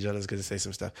 like, okay, Jonah's going to say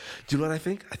some stuff. Do you know what I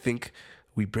think? I think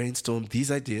we brainstorm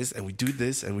these ideas and we do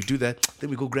this and we do that.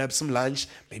 Then we go grab some lunch,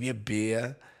 maybe a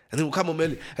beer, and then we'll come home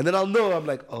early. And then I'll know, I'm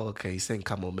like, oh, okay, he's saying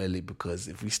come home early because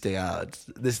if we stay out,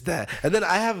 this, that. And then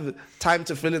I have time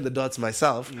to fill in the dots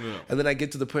myself. Yeah. And then I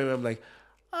get to the point where I'm like,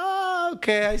 oh,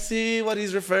 okay, I see what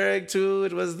he's referring to.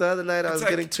 It was the other night I was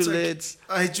getting too lit.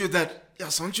 I hate you that.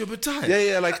 Yes, aren't you a bit tired?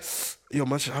 Yeah, like, yo,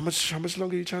 how much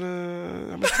longer you trying to,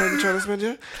 how much time you trying to spend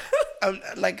here?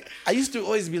 Like, I used to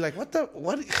always be like, what,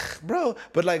 bro?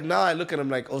 But like now I look and I'm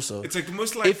like, also, it's like the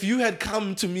most like, if you had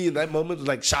come to me in that moment,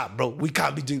 like, sharp, bro, we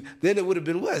can't be doing, then it would have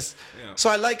been worse. Yeah. So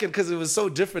I like it because it was so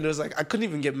different. It was like, I couldn't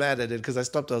even get mad at it because I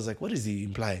stopped. I was like, what is he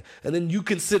implying? And then you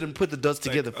can sit and put the dots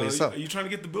together for yourself. Are you trying to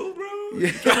get the bill, bro?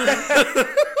 Yeah.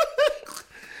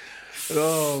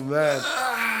 Oh man.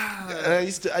 And I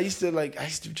used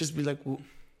to just be like, well,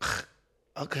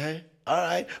 okay, all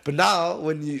right. But now,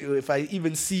 if I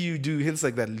even see you do hints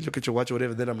like that, look at your watch or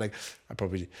whatever, then I'm like, we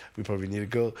probably need to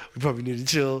go. We probably need to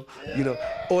chill, you know.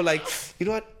 Or like, you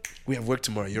know what? We have work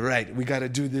tomorrow. You're right. We gotta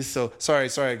do this. So sorry,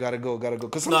 gotta go.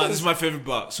 Cause nah, this is my favorite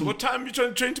part. So what time are you trying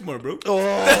to train tomorrow, bro?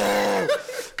 Oh,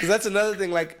 because that's another thing.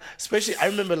 Like, especially I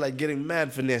remember like getting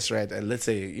mad finesse, right? And let's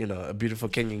say, you know, a beautiful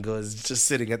Kenyan girl is just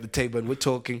sitting at the table and we're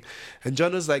talking, and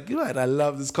John was like, you know what? I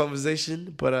love this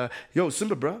conversation, but yo,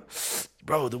 Simba,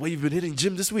 bro, the way you've been hitting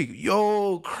gym this week,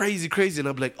 yo, crazy, and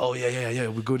I'm like, oh yeah,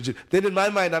 we go to gym. Then in my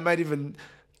mind, I might even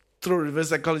throw reverse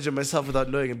psychology on myself without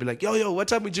knowing and be like, yo, what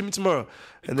time we gymming tomorrow?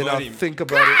 And then I'll think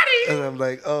about it and I'm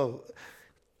like, oh,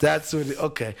 that's what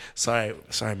okay. Sorry,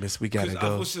 miss, we gotta go.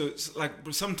 I've also, like,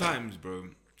 sometimes, bro,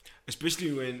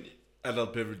 especially when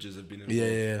adult beverages have been involved.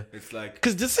 Yeah. It's like,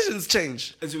 because decisions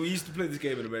change. And so we used to play this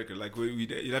game in America. Like,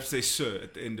 you'd have to say "sir"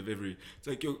 at the end of every. It's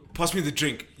like, yo, pass me the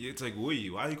drink. It's like, why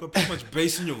you got too much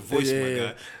bass in your voice, my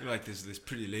guy? You're like, there's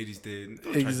pretty ladies there.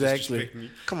 Don't exactly. Try to disrespect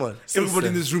me. Come on. Everybody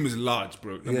in this room is large,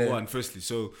 bro. Number one, firstly.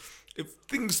 So if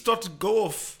things start to go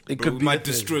off, we might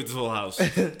destroy this whole house.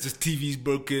 Just TV's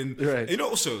broken. Right. You know,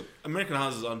 also American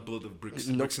houses aren't built of bricks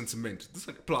and cement. It's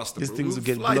like plaster. These bro. things will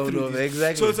get blown over.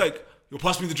 Exactly. So it's like, yo,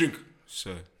 pass me the drink,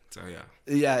 sir. So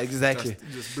yeah, exactly.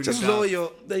 Just lower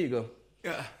your. There you go.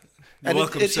 Yeah. You're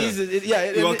welcome, sir.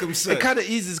 You're welcome, sir. It kind of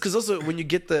eases because also when you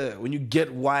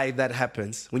get why that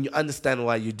happens, when you understand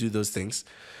why you do those things,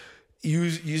 you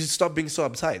stop being so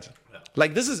uptight. Yeah.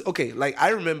 Like this is okay. Like I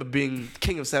remember being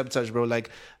king of sabotage, bro. Like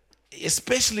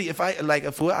especially if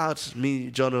we're out,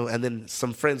 me, Jono, and then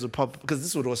some friends would pop because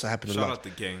this would also happen a lot. Shout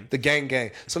out the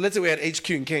gang. So let's say we're at HQ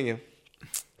in Kenya.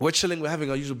 We're chilling, we're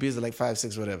having our usual beers at like 5,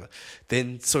 6, whatever.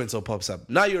 Then so-and-so pops up.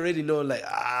 Now you already know, like,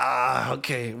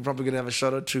 okay, I'm probably going to have a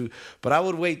shot or two. But I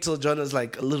would wait till John is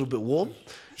like a little bit warm.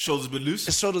 Shoulders a bit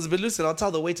loose. And I'll tell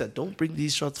the waiter, don't bring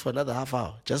these shots for another half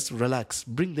hour. Just relax.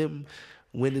 Bring them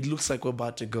when it looks like we're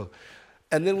about to go.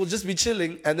 And then we'll just be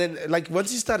chilling. And then, like,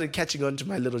 once you started catching on to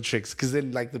my little tricks, because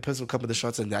then, like, the person will come with the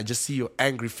shots and I just see your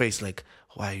angry face, like,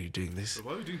 why are you doing this?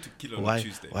 Why are we doing tequila on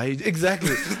Tuesday?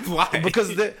 Exactly. Why?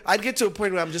 Because I'd get to a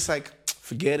point where I'm just like,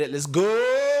 forget it, let's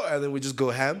go. And then we just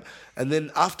go ham. And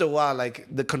then after a while, like,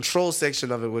 the control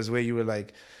section of it was where you were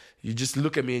like, you just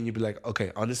look at me and you'd be like,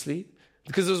 okay, honestly.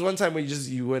 Because there was one time where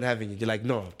you weren't having it. You're like,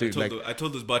 no, dude. I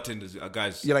told those bartenders,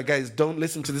 guys. You're like, guys, don't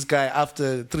listen to this guy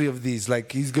after 3 of these.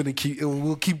 Like,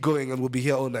 we'll keep going and we'll be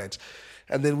here all night.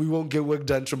 and then we won't get work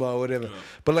done tomorrow, whatever. Yeah.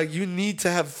 But like, you need to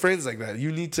have friends like that.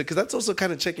 You need to, because that's also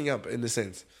kind of checking up in a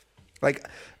sense. Like,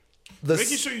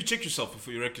 making sure you check yourself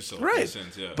before you wreck yourself. Right. In a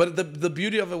sense, yeah. But the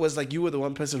beauty of it was like, you were the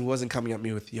one person who wasn't coming at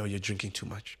me with, yo, you're drinking too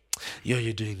much. Yo,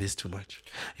 you're doing this too much.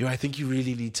 Yo, I think you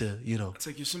really need to, you know. It's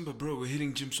like, yo, Simba, bro, we're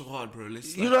hitting gym so hard, bro.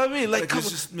 Let's, You know what I mean? Like, let's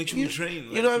just make sure we train.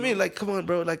 Like, you know what I mean? Like, come on,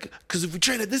 bro. Like, because if we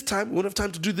train at this time, we won't have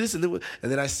time to do this. And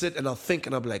then I sit and I'll think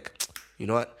and I'll be like, you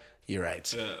know what? You're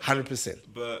right. Yeah. 100%.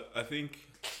 But I think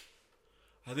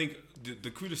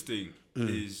the coolest thing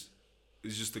is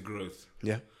just the growth.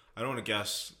 Yeah. I don't want to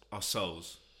gas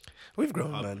ourselves We've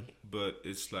grown, up, man. but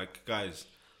it's like, guys,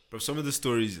 bro, some of the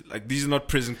stories, like, these are not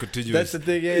present continuous. That's the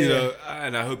thing, yeah. You know,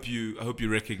 and I hope you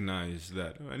recognize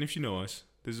that. And if you know us,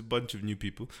 there's a bunch of new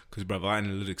people, because, bro, our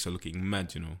analytics are looking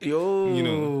mad, you know. Yo. You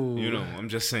know, I'm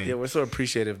just saying. Yeah, we're so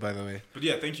appreciative, by the way. But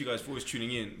yeah, thank you guys for always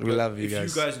tuning in. We love you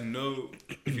guys. If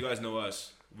you guys know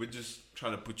us, we're just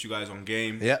trying to put you guys on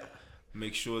game. Yeah.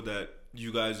 Make sure that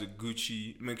you guys are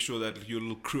Gucci. Make sure that your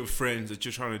little crew of friends that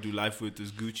you're trying to do life with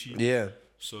is Gucci. Yeah.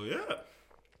 So yeah,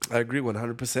 I agree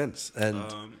 100%. And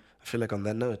I feel like on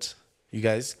that note, you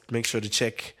guys make sure to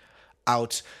check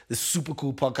out this super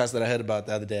cool podcast that I heard about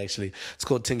the other day, actually. It's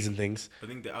called Things and Things. I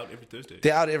think they're out every Thursday.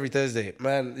 They're out every Thursday.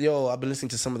 Man, yo, I've been listening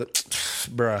to some of the...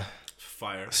 Bruh.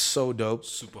 Fire. So dope.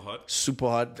 Super hot. Super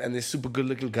hot. And they're super good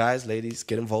looking guys. Ladies,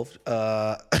 get involved.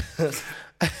 At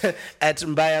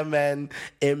Mbayaman,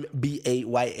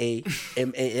 MBAYAMAN.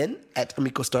 At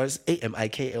Amiko Stars,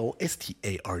 AMIKOSTARZ.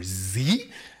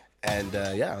 And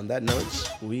yeah, on that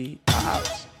note, we are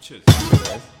out. Cheers. Cheers,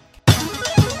 guys.